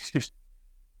what the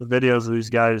videos of these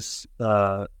guys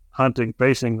hunting,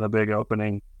 facing the big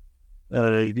opening,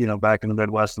 back in the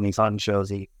Midwest in these hunting shows,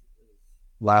 he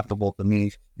laughable to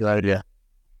me. Right? Yeah.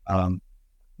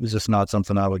 It's just not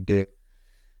something I would do.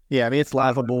 Yeah, I mean, it's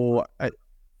laughable.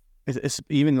 It's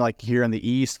even like here in the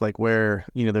East, like where,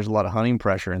 there's a lot of hunting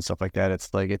pressure and stuff like that.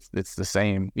 It's like, it's the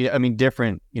same. Yeah, I mean,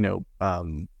 different,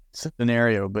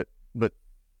 scenario, but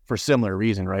for similar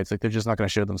reason, right? It's like, they're just not going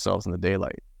to show themselves in the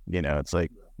daylight. It's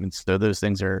like, and so those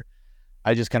things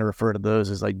I just kind of refer to those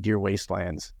as like deer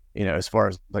wastelands, as far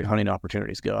as like hunting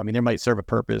opportunities go. I mean, there might serve a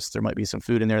purpose. There might be some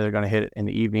food in there. They're going to hit it in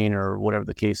the evening or whatever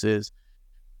the case is.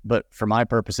 But for my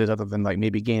purposes, other than like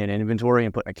maybe gaining inventory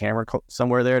and putting a camera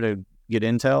somewhere there to get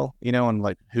intel, on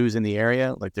like who's in the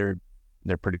area, like they're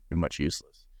pretty much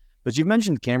useless. But you've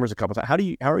mentioned cameras a couple times. How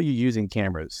are you using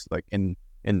cameras like in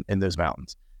those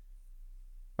mountains?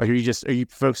 Like are you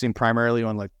focusing primarily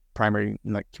on like primary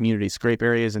like community scrape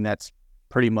areas and that's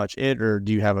pretty much it, or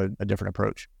do you have a different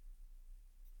approach?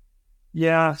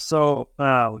 Yeah, so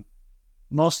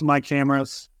most of my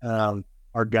cameras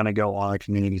are gonna go on a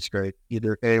community scrape,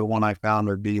 either A, one I found,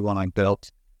 or B, one I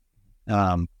built.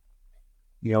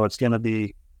 It's gonna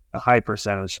be a high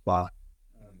percentage spot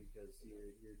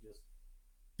because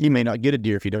you may not get a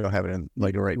deer if you don't have it in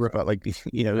like a right spot. Like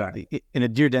Exactly. In a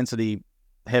deer density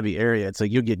heavy area, it's like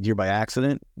you'll get deer by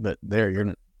accident, but you're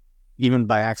not, even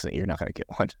by accident you're not gonna get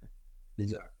one.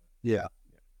 Exactly. Yeah.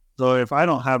 So if I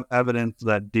don't have evidence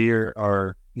that deer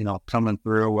are coming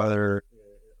through, whether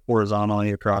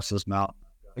horizontally across this mountain,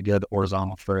 a good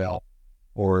horizontal trail,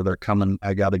 or they're coming,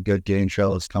 I got a good game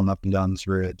trail that's coming up and down this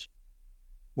ridge,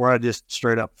 where I just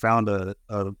straight up found a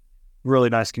really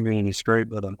nice community scrape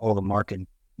with an old marking,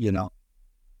 I'm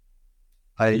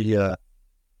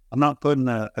not putting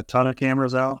a ton of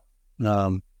cameras out.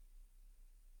 Last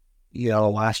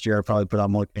year I probably put out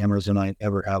more cameras than I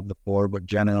ever have before, but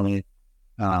generally,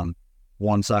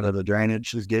 one side of the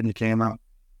drainage is getting a camera,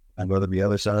 and whether the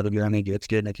other side of the drainage gets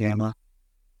getting a camera.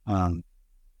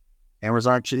 Cameras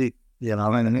aren't cheap,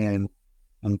 and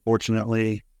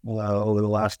unfortunately, over the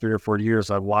last 3 or 4 years,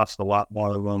 I've lost a lot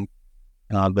more of them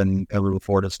than I've been able to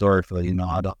afford historically.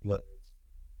 I don't let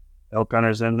elk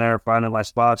hunters in there finding my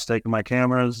spots, taking my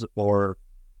cameras, or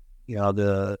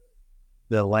the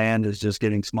land is just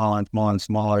getting smaller and smaller and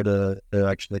smaller to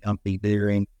actually empty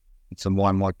deering. And some more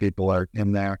and more people are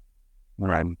in there.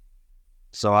 Right.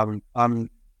 So I'm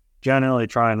generally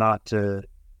trying not to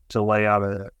lay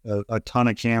out a ton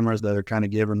of cameras that are kind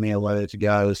of giving me away to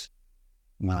goes.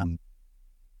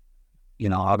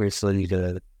 Obviously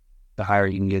the higher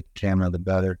you can get the camera, the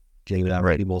better. Get it out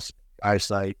of people's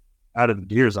eyesight, out of the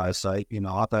deer's eyesight.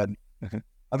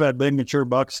 I've had big mature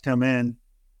bucks come in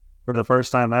for the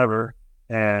first time ever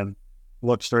and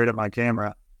look straight at my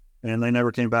camera, and they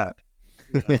never came back.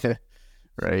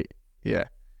 Right. Yeah.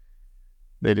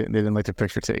 They didn't like the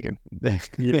picture taken.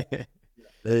 Yeah.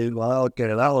 Okay,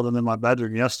 that was in my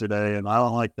bedroom yesterday, and I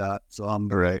don't like that. So I'm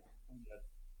right.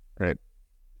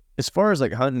 As far as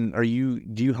like hunting,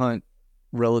 do you hunt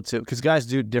relative? Because guys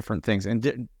do different things,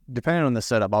 and depending on the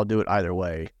setup, I'll do it either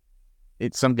way.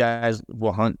 Some guys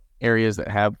will hunt areas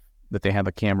that they have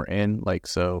a camera in, like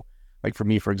so. Like for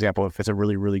me, for example, if it's a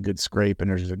really, really good scrape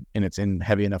and it's in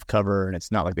heavy enough cover and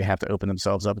it's not like they have to open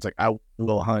themselves up, it's like I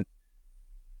will hunt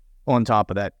on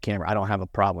top of that camera. I don't have a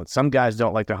problem. Some guys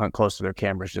don't like to hunt close to their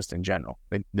cameras just in general.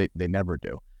 They never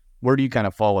do. Where do you kind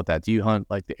of fall with that? Do you hunt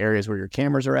like the areas where your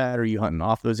cameras are at, or are you hunting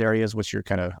off those areas? What's your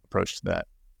kind of approach to that?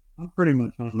 I'm pretty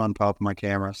much on top of my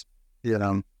cameras,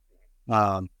 generally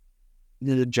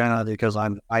because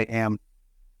I am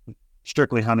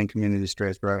strictly hunting community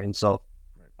scrapes, right? And so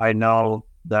I know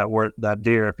that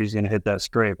deer, if he's going to hit that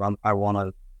scrape, I want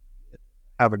to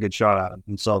have a good shot at him.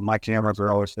 And so my cameras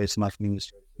are always facing my community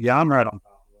scrape. Yeah, I'm right on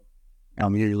top of them.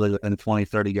 I'm usually within 20,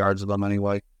 30 yards of them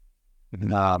anyway.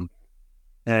 And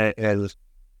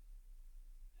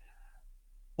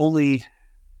only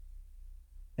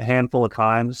a handful of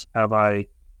times have I,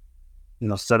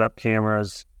 set up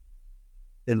cameras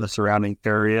in the surrounding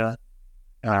area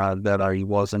that I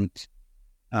wasn't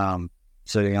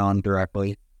sitting on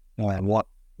directly.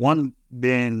 One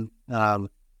being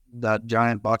that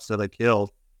giant buck that I killed.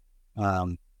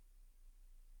 I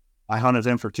hunted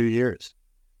him for 2 years,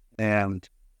 and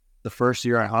the first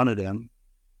year I hunted him,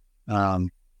 I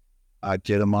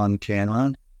get him on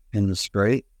camera, in the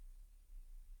straight,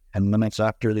 10 minutes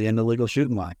after the end of legal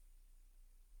shooting line,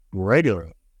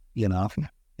 regularly, and I'm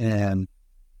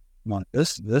like,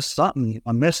 this something,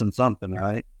 I'm missing something,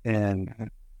 right? And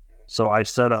so I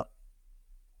set up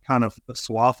kind of a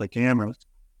swath of cameras.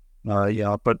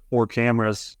 I put 4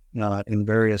 cameras in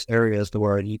various areas to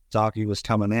where he thought he was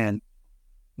coming in.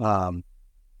 And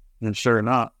sure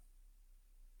enough,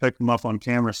 picked him up on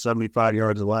camera 75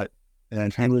 yards away.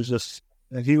 And he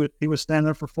was standing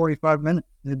there for 45 minutes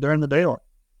during the daylight.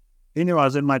 He knew I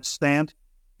was in my stand.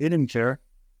 He didn't care.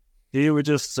 He was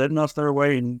just sitting up there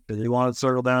waiting because he wanted to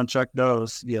circle down and check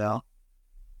those,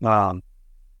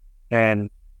 And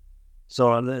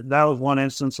so that was one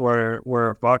instance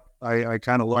where Buck, I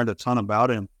kind of learned a ton about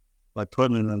him by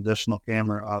putting an additional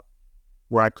camera up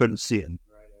where I couldn't see him.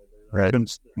 Right. I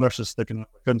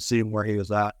couldn't see him where he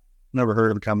was at. Never heard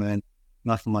him come in.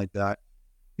 Nothing like that.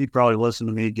 He'd probably listen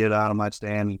to me get out of my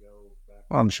stand and go back.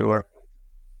 Well, I'm sure.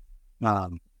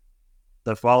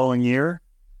 The following year,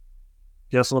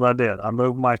 guess what I did? I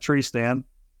moved my tree stand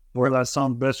where that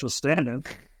son of a bitch was standing.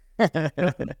 Get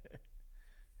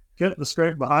the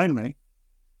straight behind me.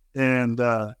 And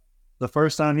the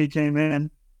first time he came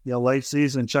in, late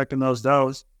season, checking those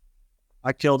does,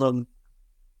 I killed him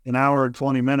an hour and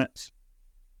 20 minutes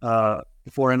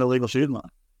before end of legal shooting line.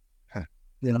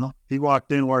 He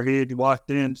walked in where he had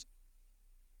walked in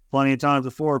plenty of times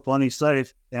before, plenty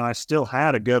safe, and I still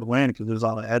had a good wind because it was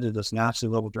on the edge of this nasty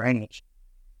little drainage.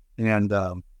 And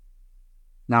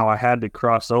now I had to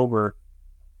cross over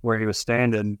where he was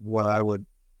standing, what I would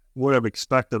have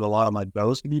expected a lot of my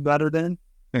bows to be better than.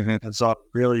 Mm-hmm. And so I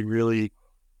really, really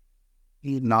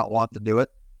did not want to do it.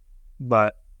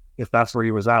 But if that's where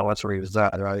he was at, that's where he was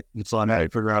at, right? And so I had to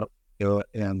figure out how to do it.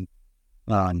 And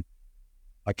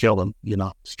I killed him,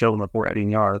 just killed him at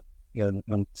 14 yards.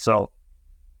 And so,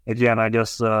 again, I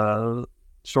guess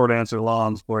short answer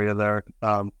longs for you there.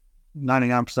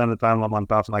 99% of the time I'm on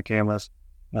top of my cameras,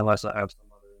 unless I have some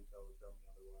other intel to tell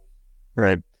me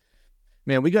otherwise. Right.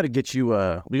 Man, we got to get you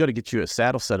a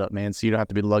saddle set up, man, so you don't have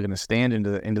to be lugging a stand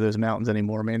into those mountains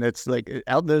anymore, man. That's like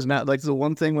out those mountains. Like the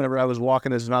one thing whenever I was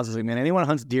walking those mountains, I was like, man, anyone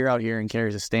hunts deer out here and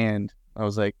carries a stand, I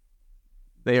was like,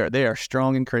 they are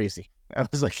strong and crazy. I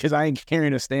was like, because I ain't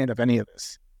carrying a stand up any of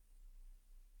this.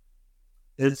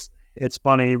 It's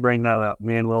funny you bring that up.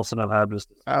 Me and Wilson have had this.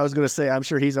 I was gonna say, I'm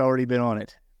sure he's already been on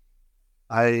it.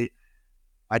 I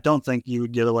don't think you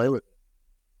would get away with it.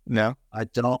 No, I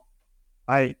don't.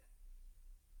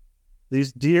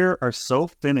 These deer are so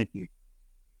finicky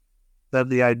that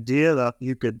the idea that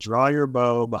you could draw your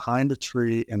bow behind a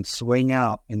tree and swing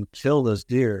out and kill this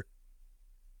deer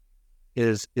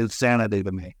is insanity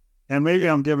to me. And maybe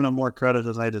I'm giving them more credit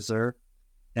than I deserve.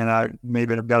 And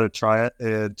I've got to try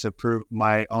it to prove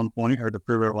my own point or to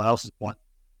prove everyone else's point.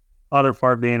 Other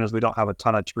part being is we don't have a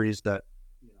ton of trees that,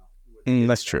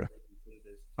 that's true.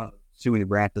 Too many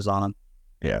branches on them.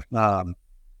 Yeah.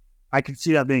 I can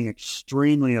see that being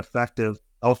extremely effective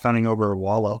elk hunting over a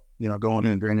wallow, going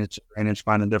in drainage,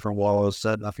 finding different wallows,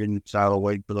 setting up your saddle,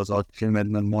 wait for those elk to come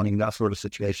in the morning, that sort of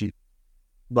situation.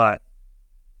 But,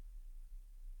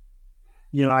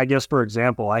 I guess, for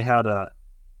example, I had a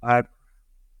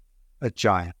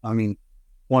giant,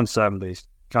 170s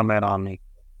come in on me.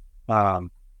 I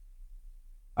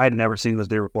had never seen this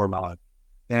deer before in my life.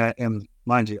 And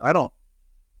mind you, I don't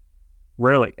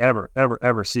rarely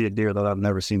ever see a deer that I've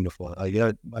never seen before.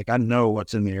 Like I know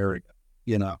what's in the area,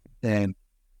 and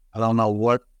I don't know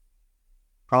what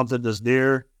prompted this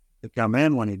deer to come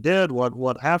in when he did,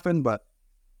 what happened, but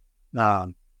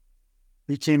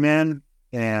he came in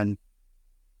and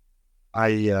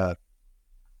I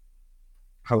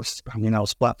was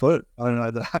flat footed.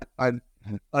 I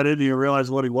didn't even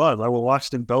realize what he was. I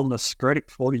watched him building a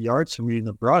scrape 40 yards from me in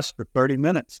the brush for 30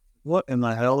 minutes. What in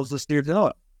the hell is this deer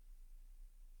doing?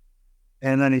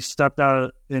 And then he stepped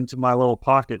out into my little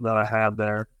pocket that I had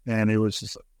there, and it was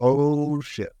just like, oh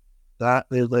shit, that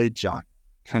is a giant.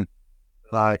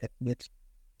 I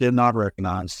did not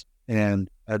recognize. And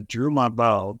I drew my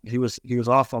bow. He was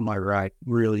off on my right,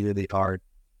 really, really hard.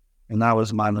 And that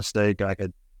was my mistake. I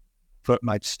could put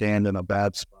my stand in a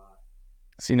bad spot.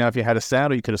 See, now if you had a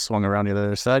saddle, you could have swung around the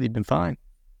other side. You'd been fine.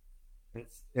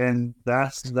 And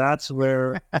that's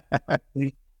where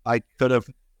I could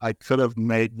have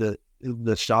made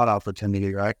the shot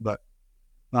opportunity, right? But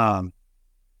when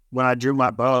I drew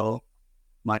my bow,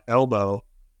 my elbow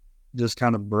just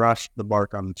kind of brushed the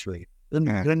bark on the tree.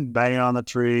 Didn't bang on the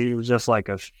tree. It was just like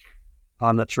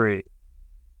on the tree.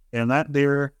 And that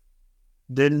deer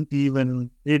he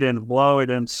didn't blow, he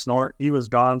didn't snort. He was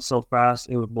gone so fast,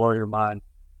 it would blow your mind.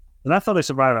 And that's how they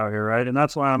survive out here, right? And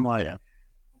that's why I'm like,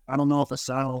 I don't know if a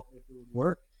saddle would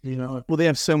work, Well, they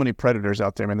have so many predators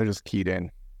out there, man. They're just keyed in.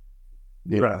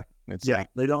 Right. It's Yeah,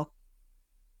 they don't.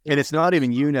 and it's not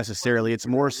even you necessarily. It's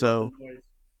more so.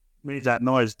 Means that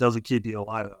noise doesn't keep you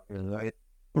alive, right?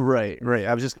 Right.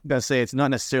 I was just gonna say it's not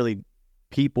necessarily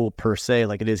people per se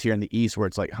like it is here in the East, where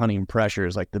it's like hunting pressure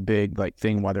is like the big like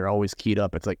thing why they're always keyed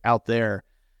up. It's like out there,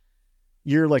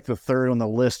 you're like the third on the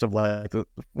list of like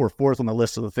or fourth on the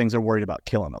list of the things they're worried about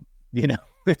killing them.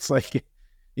 It's like,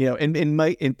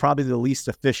 and probably the least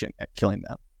efficient at killing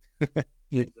them.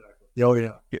 Exactly. Oh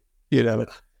yeah.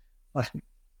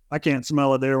 I can't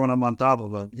smell a deer when I'm on top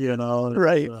of them.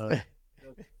 Right.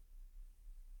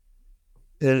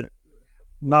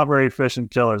 Not very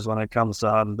efficient killers when it comes to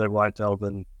hunting big whitetails.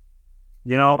 And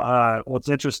what's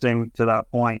interesting to that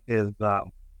point is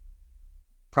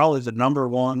probably the number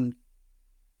one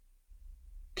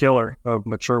killer of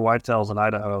mature whitetails in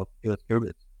Idaho is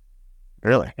cougars.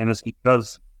 Really? And it's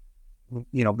because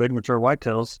big mature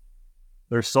whitetails,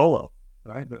 they're solo,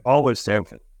 right? They're always solo.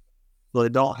 So they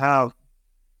don't have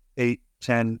 8,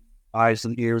 10 eyes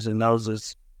and ears and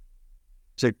noses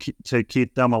to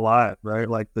keep them alive, right?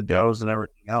 Like the does and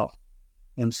everything else.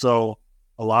 And so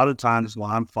a lot of times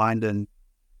when I'm finding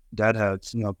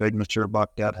deadheads, big mature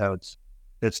buck deadheads,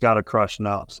 it's got a crushed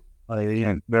nose,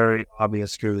 very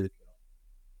obvious cougar.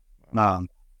 And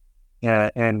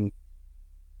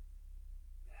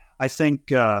I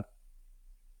think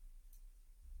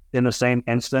in the same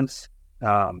instance,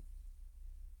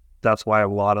 that's why a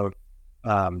lot of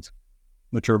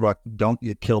mature buck don't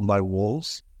get killed by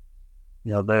wolves.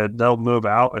 They'll move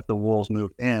out if the wolves move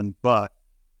in, but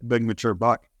a big mature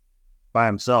buck by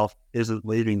himself isn't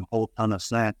leaving a whole ton of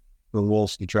scent for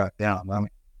wolves to track down. I mean,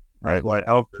 right? White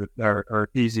elk are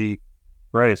easy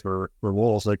prey for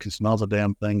wolves. They can smell the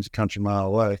damn things a country mile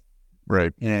away,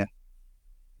 right? Yeah,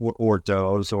 or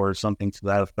does or something to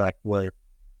that effect. Where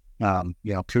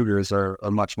cougars are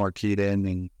much more keyed in,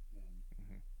 and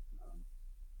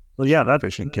well, yeah, that's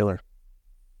efficient killer.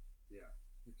 Yeah,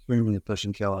 extremely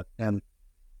efficient killer. And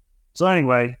so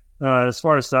anyway, as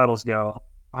far as saddles go,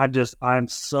 I'm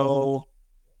so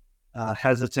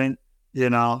hesitant,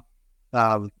 and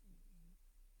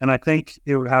I think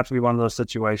it would have to be one of those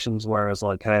situations where it's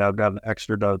like, hey, I've got an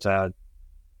extra doe tag.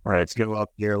 All right, let's go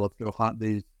up here. Let's go hunt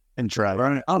these and try.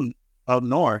 Right up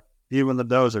north, even the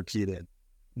does are keyed in.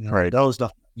 Right, does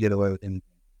don't get away with anything.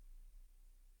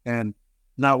 And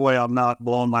that way, I'm not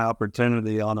blowing my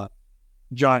opportunity on a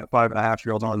giant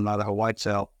 5.5-year-old Northern Idaho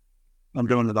whitetail. I'm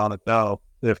doing it on a doe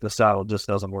if the saddle just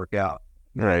doesn't work out.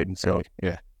 Right. And so,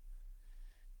 yeah.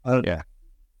 I'd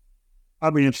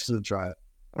be interested to try it.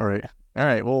 All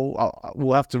right. Well,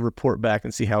 we'll have to report back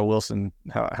and see how Wilson,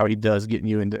 how he does getting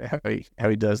you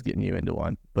into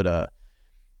one. But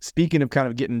speaking of kind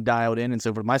of getting dialed in and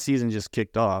so forth, my season just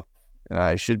kicked off, and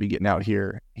I should be getting out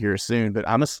here soon. But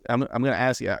I'm going to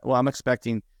ask you. Well, I'm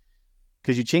expecting,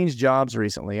 because you changed jobs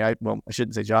recently. I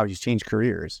shouldn't say jobs. You changed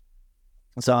careers.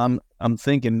 So I'm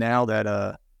thinking now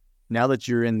that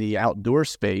you're in the outdoor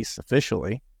space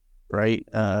officially, right?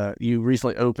 You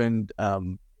recently opened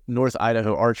North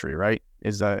Idaho Archery, right?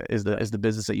 Is the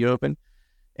business that you opened,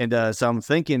 and so I'm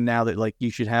thinking now that like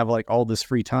you should have like all this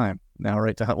free time now,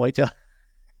 right, to hunt whitetail.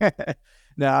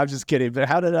 No, I'm just kidding. But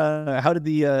how did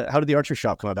the archery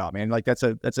shop come about, man? Like that's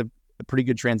a pretty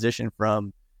good transition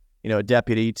from a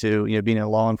deputy to being in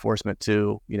law enforcement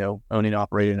to owning and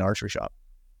operating an archery shop.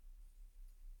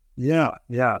 Yeah.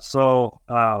 So,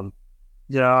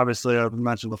 obviously I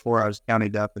mentioned before I was county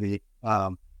deputy.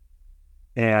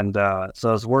 And so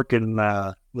I was working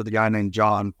with a guy named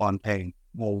John Fontaine,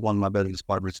 one of my business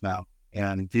partners now.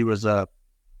 And he was a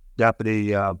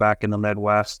deputy back in the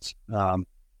Midwest,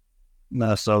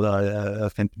 Minnesota, I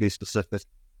think to be specific.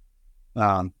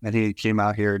 And he came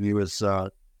out here and he was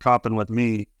copping with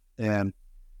me. And,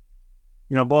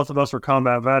 both of us were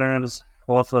combat veterans.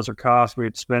 Both of us are cops. We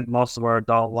had spent most of our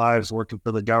adult lives working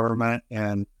for the government,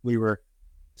 and we were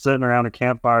sitting around a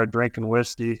campfire drinking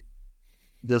whiskey,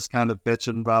 just kind of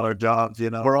bitching about our jobs,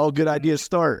 Where all good ideas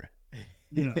start.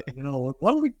 What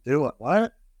do we do?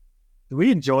 What? Do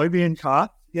we enjoy being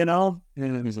cops,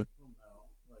 And he's like,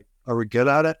 are we good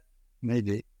at it?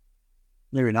 Maybe.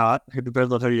 Maybe not. It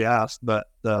depends on who you ask, but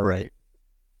right.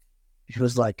 He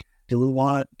was like,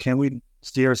 can we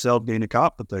see ourselves being a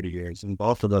cop for 30 years? And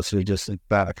both of us were just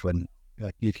emphatic when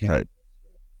you can't. Right.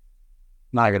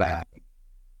 Not going to happen.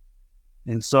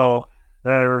 And so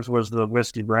theirs was the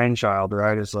whiskey brainchild,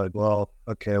 right? It's like, well,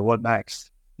 okay, what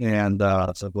next? And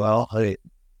I said, well, hey,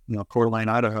 Coeur d'Alene,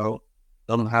 Idaho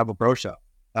doesn't have a pro shop.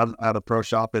 Hasn't had a pro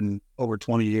shop in over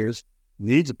 20 years.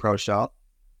 Needs a pro shop.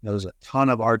 there's a ton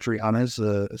of archery hunters,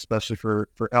 especially for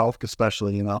elk,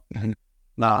 especially, and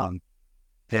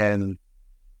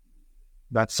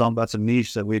that's a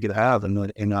niche that we could have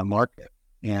in that market.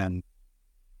 And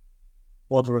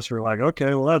both of us were like,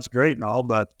 okay, well, that's great and all,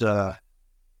 but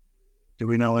do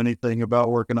we know anything about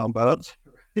working on bows?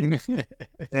 And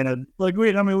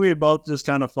we had both just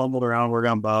kind of fumbled around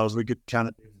working on bows. We could kind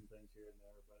of do some things here and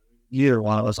there, but either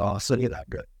one of us honestly that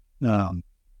good.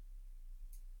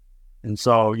 And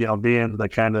so, being the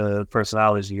kind of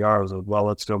personalities you are, was like, well,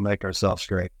 let's go make ourselves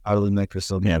great. How do we make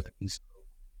ourselves great?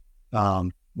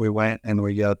 We went and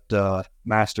we got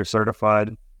master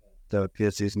certified, the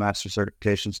PSC's Master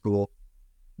Certification School,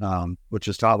 which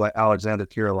is taught by Alexander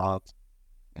Kirilov,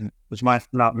 which might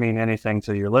not mean anything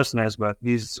to your listeners, but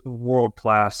he's a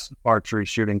world-class archery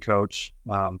shooting coach,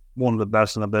 one of the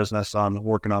best in the business on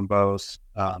working on bows.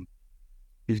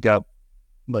 He's got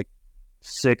like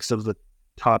 6 of the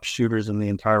top shooters in the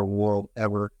entire world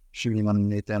ever shooting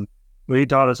underneath him. But he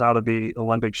taught us how to be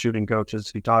Olympic shooting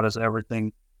coaches. He taught us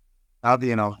everything.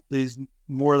 These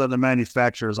more than the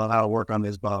manufacturers on how to work on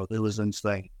these bows. It was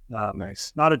insane.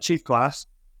 Nice. Not a cheap class,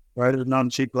 right? It's not a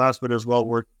cheap class, but it's well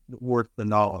worth the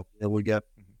knowledge. And we get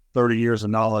 30 years of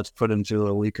knowledge put into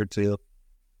a week or two.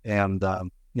 And,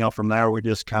 from there, we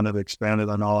just kind of expanded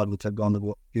our knowledge. We took on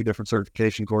a few different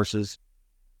certification courses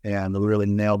and we really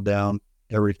nailed down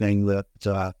everything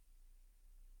that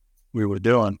we were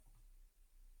doing.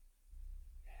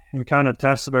 We kind of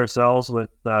tested ourselves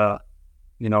with,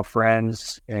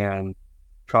 friends and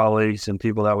colleagues and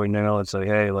people that we knew and say,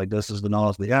 hey, like, this is the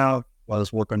knowledge we have.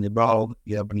 Let's work on your bow.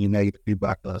 You have any negative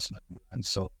feedback to us. And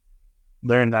so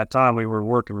during that time, we were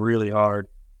working really hard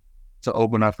to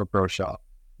open up a pro shop.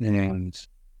 And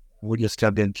we just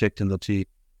kept getting kicked in the teeth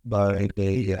by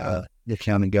the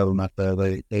county government there.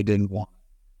 They didn't want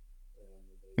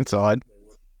it. It's odd.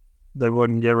 They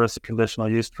wouldn't give us a conditional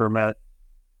use permit.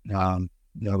 They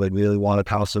really wanted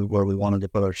houses where we wanted to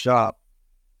put our shop.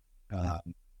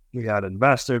 We had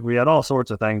invested. We had all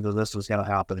sorts of things that this was going to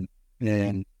happen.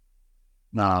 And,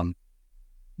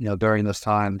 during this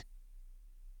time,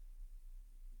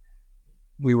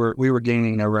 we were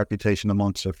gaining a reputation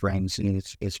amongst our friends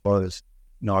as far as,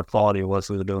 our quality of what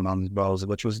we were doing on these bows,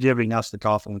 which was giving us the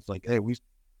confidence, like, hey, we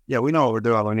know what we're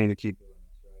doing. We need to keep doing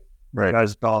this, right?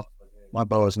 Guys, my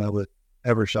bow has never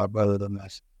ever shot better than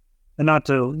this. And not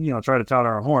to, try to tout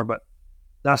our horn, but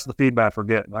that's the feedback we're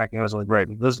getting. Like, it was like, right,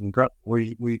 this is incredible.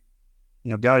 We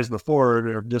guys before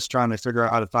are just trying to figure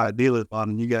out how to tie a dealer on,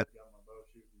 and you got my bow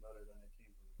shooting better than it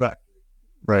came from the factory.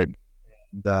 Right.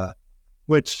 And,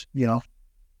 which,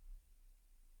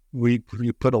 we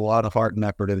put a lot of heart and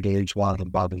effort into each one of them,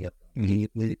 Bobby.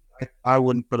 I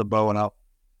wouldn't put a bow out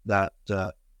that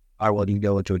I wouldn't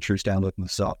go into a true stand with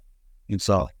myself. And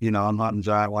so, I'm hunting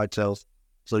giant whitetails,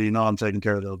 so I'm taking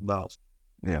care of those bows.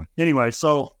 Yeah. Anyway,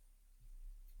 so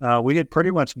we had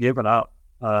pretty much given up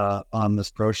on this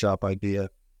pro shop idea.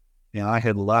 I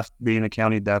had left being a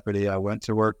county deputy. I went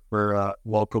to work for a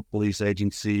local police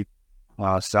agency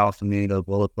south of me, a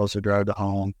little closer drive to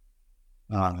home.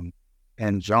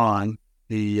 And John,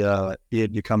 he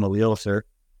had become a realtor,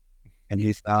 and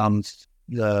he found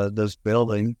this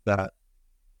building that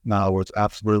was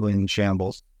absolutely in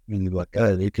shambles. And he's like,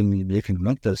 hey, they can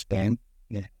rent this thing.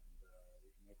 Yeah.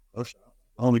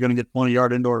 Only going to get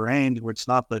 20-yard indoor range, which is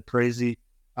not the crazy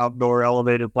outdoor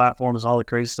elevated platforms, all the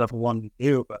crazy stuff we wanted to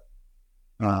do, but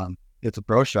it's a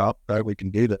pro shop, right? We can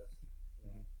do that.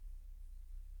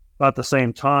 But at the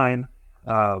same time,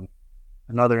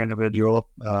 another individual,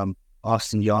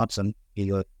 Austin Johnson,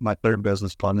 my third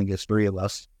business partner, gets 3 of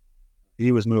us.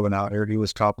 He was moving out here. He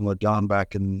was copping with John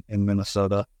back in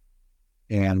Minnesota.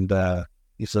 And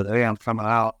he said, hey, I'm coming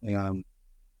out, and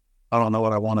I don't know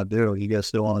what I want to do. You guys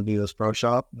still want to do this pro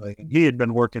shop? Like, he had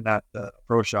been working at the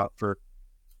pro shop for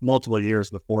multiple years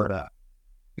before that.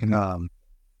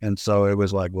 And so it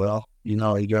was like, well, we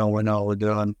know what we're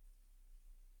doing.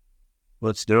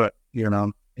 Let's do it,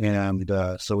 And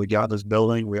so we got this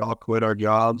building. We all quit our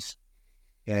jobs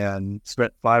and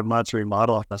spent 5 months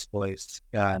remodeling this place.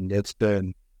 And it's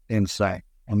been insane.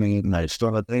 I mean, nice.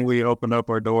 So the thing, we opened up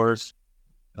our doors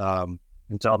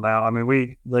until now. I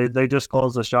mean, they just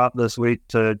closed the shop this week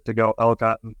to go elk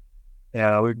hunting.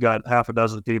 Yeah, we've got half a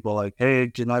dozen people like, hey,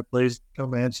 can I please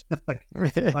come in? I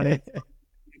need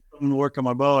to work on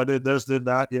my bow. I did this, did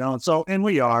that, And so, and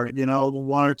we are,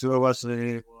 1 or 2 of us say,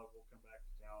 hey, we'll come back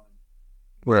to town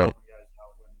and right. help you guys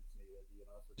out when it's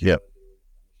needed, Yep.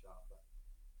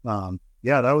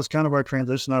 Yeah, that was kind of our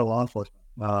transition out of law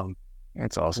enforcement.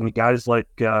 That's awesome. Guys like,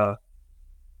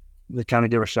 to kind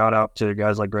of give a shout out to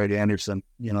guys like Greg Anderson.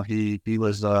 You know, he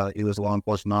was a law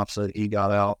enforcement officer. He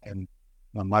got out, and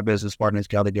my business partners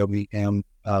got to go meet him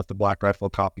at the Black Rifle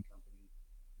Coffee Company.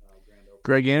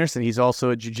 Greg Anderson, he's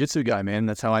also a jiu-jitsu guy, man.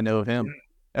 That's how I know of him.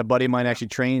 A buddy of mine actually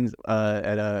trains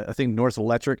at I think North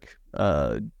Electric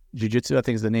Jiu-Jitsu, I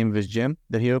think is the name of his gym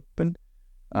that he opened.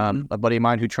 A buddy of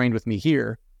mine who trained with me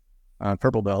here,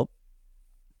 Purple Belt,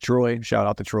 Troy, shout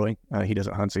out to Troy. He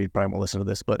doesn't hunt, so he probably won't listen to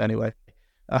this. But anyway,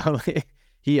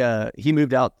 he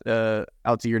moved out to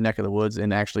your neck of the woods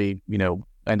and actually, you know,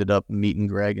 ended up meeting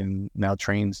Greg and now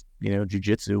trains, you know,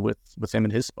 jiu-jitsu with him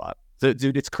in his spot. So,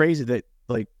 dude, it's crazy that,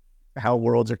 like, how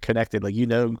worlds are connected. Like, you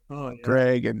know,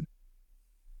 Greg and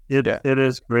it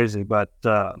is crazy. But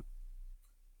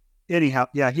anyhow,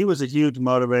 yeah, he was a huge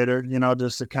motivator, you know,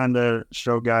 just to kind of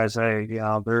show guys, hey, you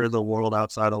know, there is a world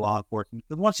outside of law enforcement.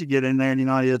 But once you get in there, you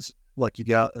know, it's like you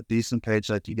got a decent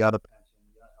paycheck, you got a pension,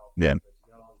 you got health, you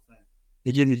got all the things.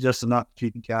 It gives you just enough to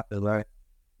keep you captive, right?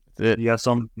 That's it. You got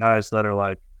some guys that are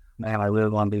like, man, I really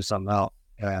want to do something else.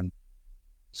 And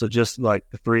so just like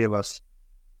the three of us,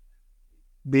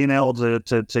 being able to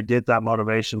get that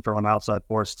motivation from an outside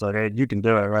force, to, hey, you can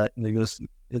do it, right? Because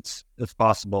it's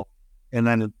possible, and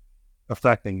then it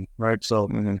affecting, right? So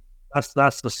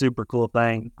that's the super cool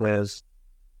thing is,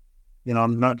 you know,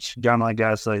 not John like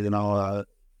guys say, you know,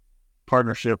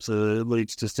 partnerships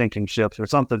leads to sinking ships or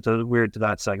something weird to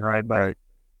that saying, right? But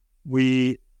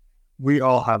we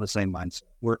all have the same mindset.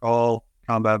 We're all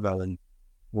combat veteran.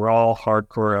 We're all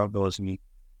hardcore outdoorsmen.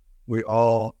 We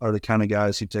all are the kind of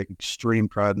guys who take extreme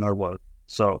pride in our work.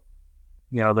 So,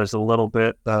 you know, there's a little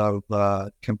bit of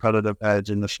competitive edge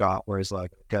in the shop where it's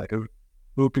like, okay,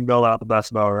 who can build out the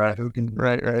best bow, right? Who can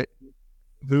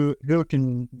who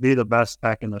can be the best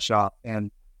tech in the shop? And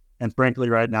frankly,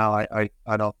 right now, I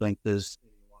don't think there's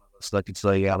any one of us that could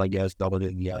say, yeah, like guys double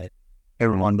it. Yeah,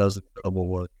 everyone does incredible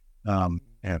work. And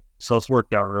so it's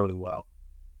worked out really well.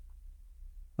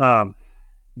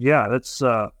 Yeah, that's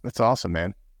awesome,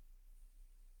 man.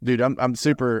 Dude, I'm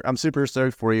super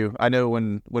stoked for you. I know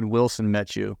when Wilson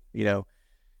met you, you know,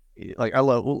 like I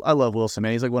love Wilson,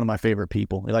 man. He's like one of my favorite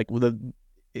people. Like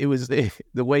it was the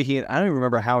way I don't even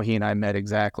remember how he and I met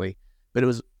exactly, but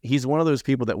he's one of those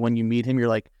people that when you meet him, you're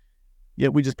like, yeah,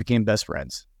 we just became best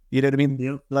friends. You know what I mean?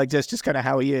 Yeah. Like that's just kind of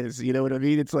how he is. You know what I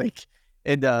mean? It's like,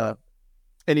 and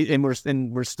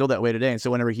we're still that way today. And so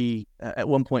whenever he at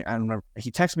one point, I don't remember, he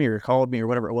texted me or called me or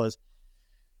whatever it was.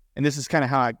 And this is kind of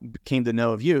how I came to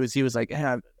know of you. Is he was like,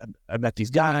 hey, I met these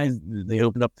guys. They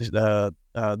opened up the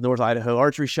North Idaho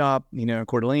archery shop, you know, in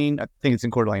Coeur d'Alene. I think it's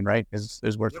in Coeur d'Alene, right? Is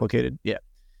where it's located. Yeah.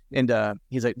 And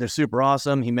he's like, they're super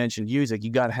awesome. He mentioned you. He's like,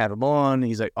 you got to have him on.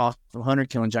 He's like, awesome hunter,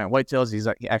 killing giant whitetails. He's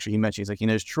like, actually, he mentioned, he's like, he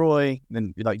knows Troy.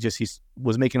 Then like, just he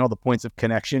was making all the points of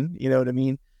connection. You know what I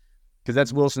mean? Because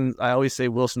that's Wilson. I always say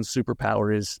Wilson's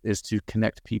superpower is to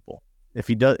connect people. If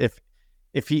he does,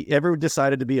 if he ever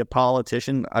decided to be a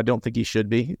politician, I don't think he should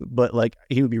be, but like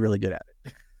he would be really good at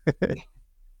it.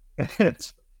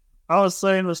 I was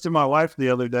saying this to my wife the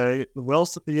other day.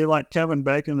 Wilson, you like Kevin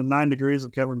Bacon, the 9 degrees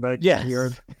of Kevin Bacon?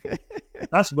 Yes.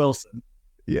 That's Wilson.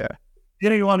 Yeah.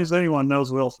 Anyone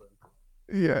knows Wilson.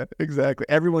 Yeah, exactly.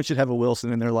 Everyone should have a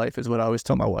Wilson in their life is what I always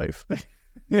tell my wife.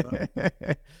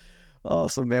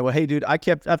 Awesome, man. Well, hey, dude,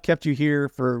 I've kept you here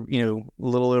for, you know, a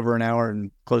little over an hour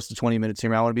and close to 20 minutes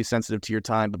here. I want to be sensitive to your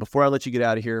time. But before I let you get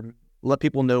out of here, let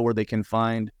people know where they can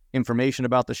find information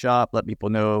about the shop. Let people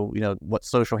know, you know, what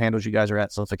social handles you guys are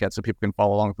at, stuff like that, so people can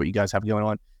follow along with what you guys have going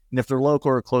on. And if they're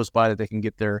local or close by, that they can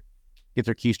get their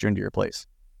keister into your place.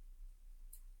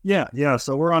 Yeah.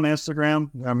 So we're on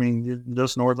Instagram. I mean,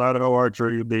 just North Idaho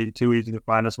Archery would be too easy to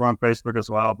find us. We're on Facebook as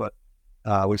well, but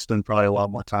we spend probably a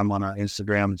lot more time on our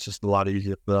Instagram. It's just a lot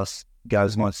easier for us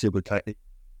guys want super tight.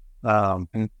 You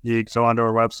can go onto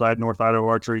our website,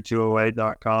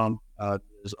 northidahoarchery208.com.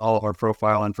 There's all of our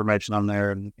profile information on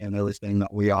there and everything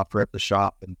that we offer at the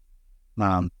shop.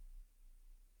 And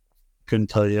couldn't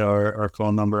tell you our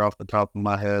phone number off the top of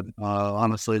my head,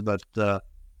 honestly, but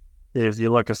if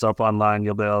you look us up online,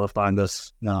 you'll be able to find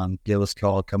us. Give us a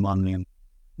call, come on in.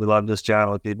 We love this chat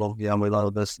with people. Yeah, we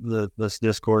love this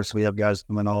discourse. We have guys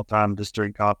come in all the time, just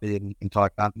drink coffee and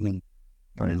talk hunting,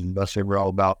 and that's what we're all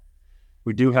about.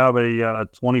 We do have a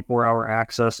 24-hour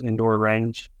access indoor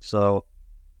range, so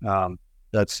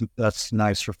that's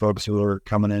nice for folks who are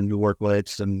coming in to work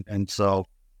late, and so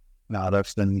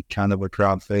that's been kind of a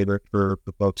crowd favorite for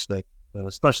the folks that,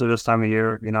 especially this time of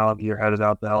year. You know, if you're headed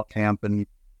out to elk camp and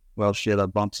well, shit, I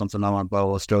bumped something on my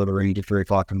bow. Let's go to the range at 3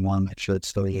 o'clock in the morning. Make sure it's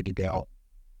still ready to go.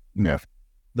 Yeah.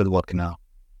 Good luck now.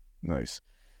 Nice.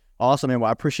 Awesome, man. Well,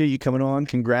 I appreciate you coming on.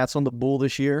 Congrats on the bull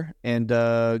this year, and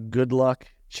good luck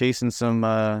chasing some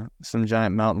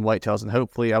giant mountain whitetails, and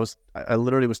hopefully I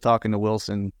literally was talking to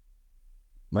Wilson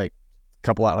like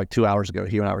 2 hours ago.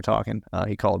 He and I were talking.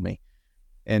 He called me,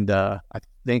 and I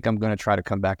think I'm going to try to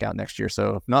come back out next year.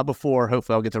 So if not before,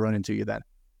 hopefully I'll get to run into you then.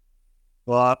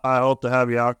 Well, I hope to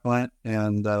have you out, Clint,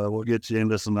 and we'll get you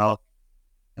into some elk.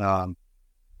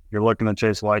 You're looking to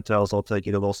chase whitetails, I'll take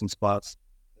you to Wilson spots.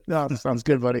 No, that sounds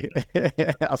good, buddy.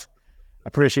 I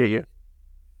appreciate you.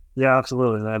 Yeah,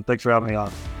 absolutely, man. Thanks for having me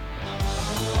on.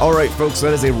 All right, folks,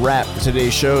 that is a wrap for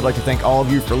today's show. I'd like to thank all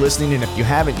of you for listening, and if you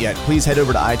haven't yet, please head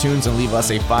over to iTunes and leave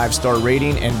us a 5-star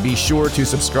rating, and be sure to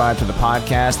subscribe to the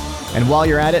podcast. And while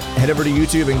you're at it, head over to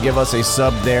YouTube and give us a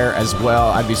sub there as well.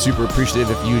 I'd be super appreciative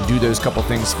if you do those couple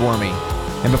things for me.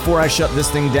 And before I shut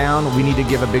this thing down, we need to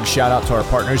give a big shout out to our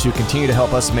partners who continue to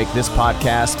help us make this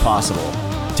podcast possible.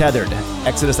 Tethered,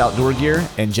 Exodus Outdoor Gear,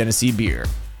 and Genesee Beer.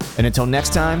 And until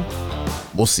next time,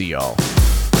 we'll see y'all.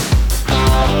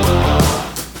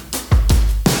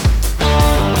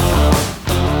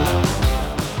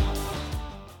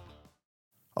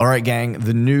 All right, gang,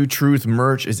 the new Truth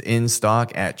merch is in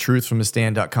stock at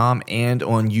truthfromthestand.com and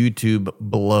on YouTube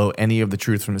below any of the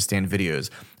Truth From The Stand videos.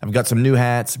 I've got some new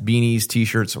hats, beanies,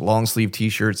 t-shirts, long sleeve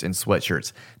t-shirts, and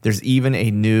sweatshirts. There's even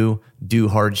a new Do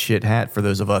Hard Shit hat for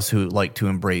those of us who like to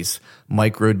embrace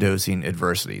micro-dosing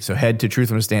adversity. So head to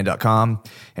truthfromthestand.com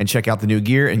and check out the new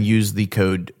gear and use the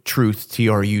code TRUTH,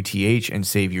 T-R-U-T-H, and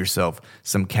save yourself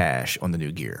some cash on the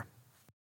new gear.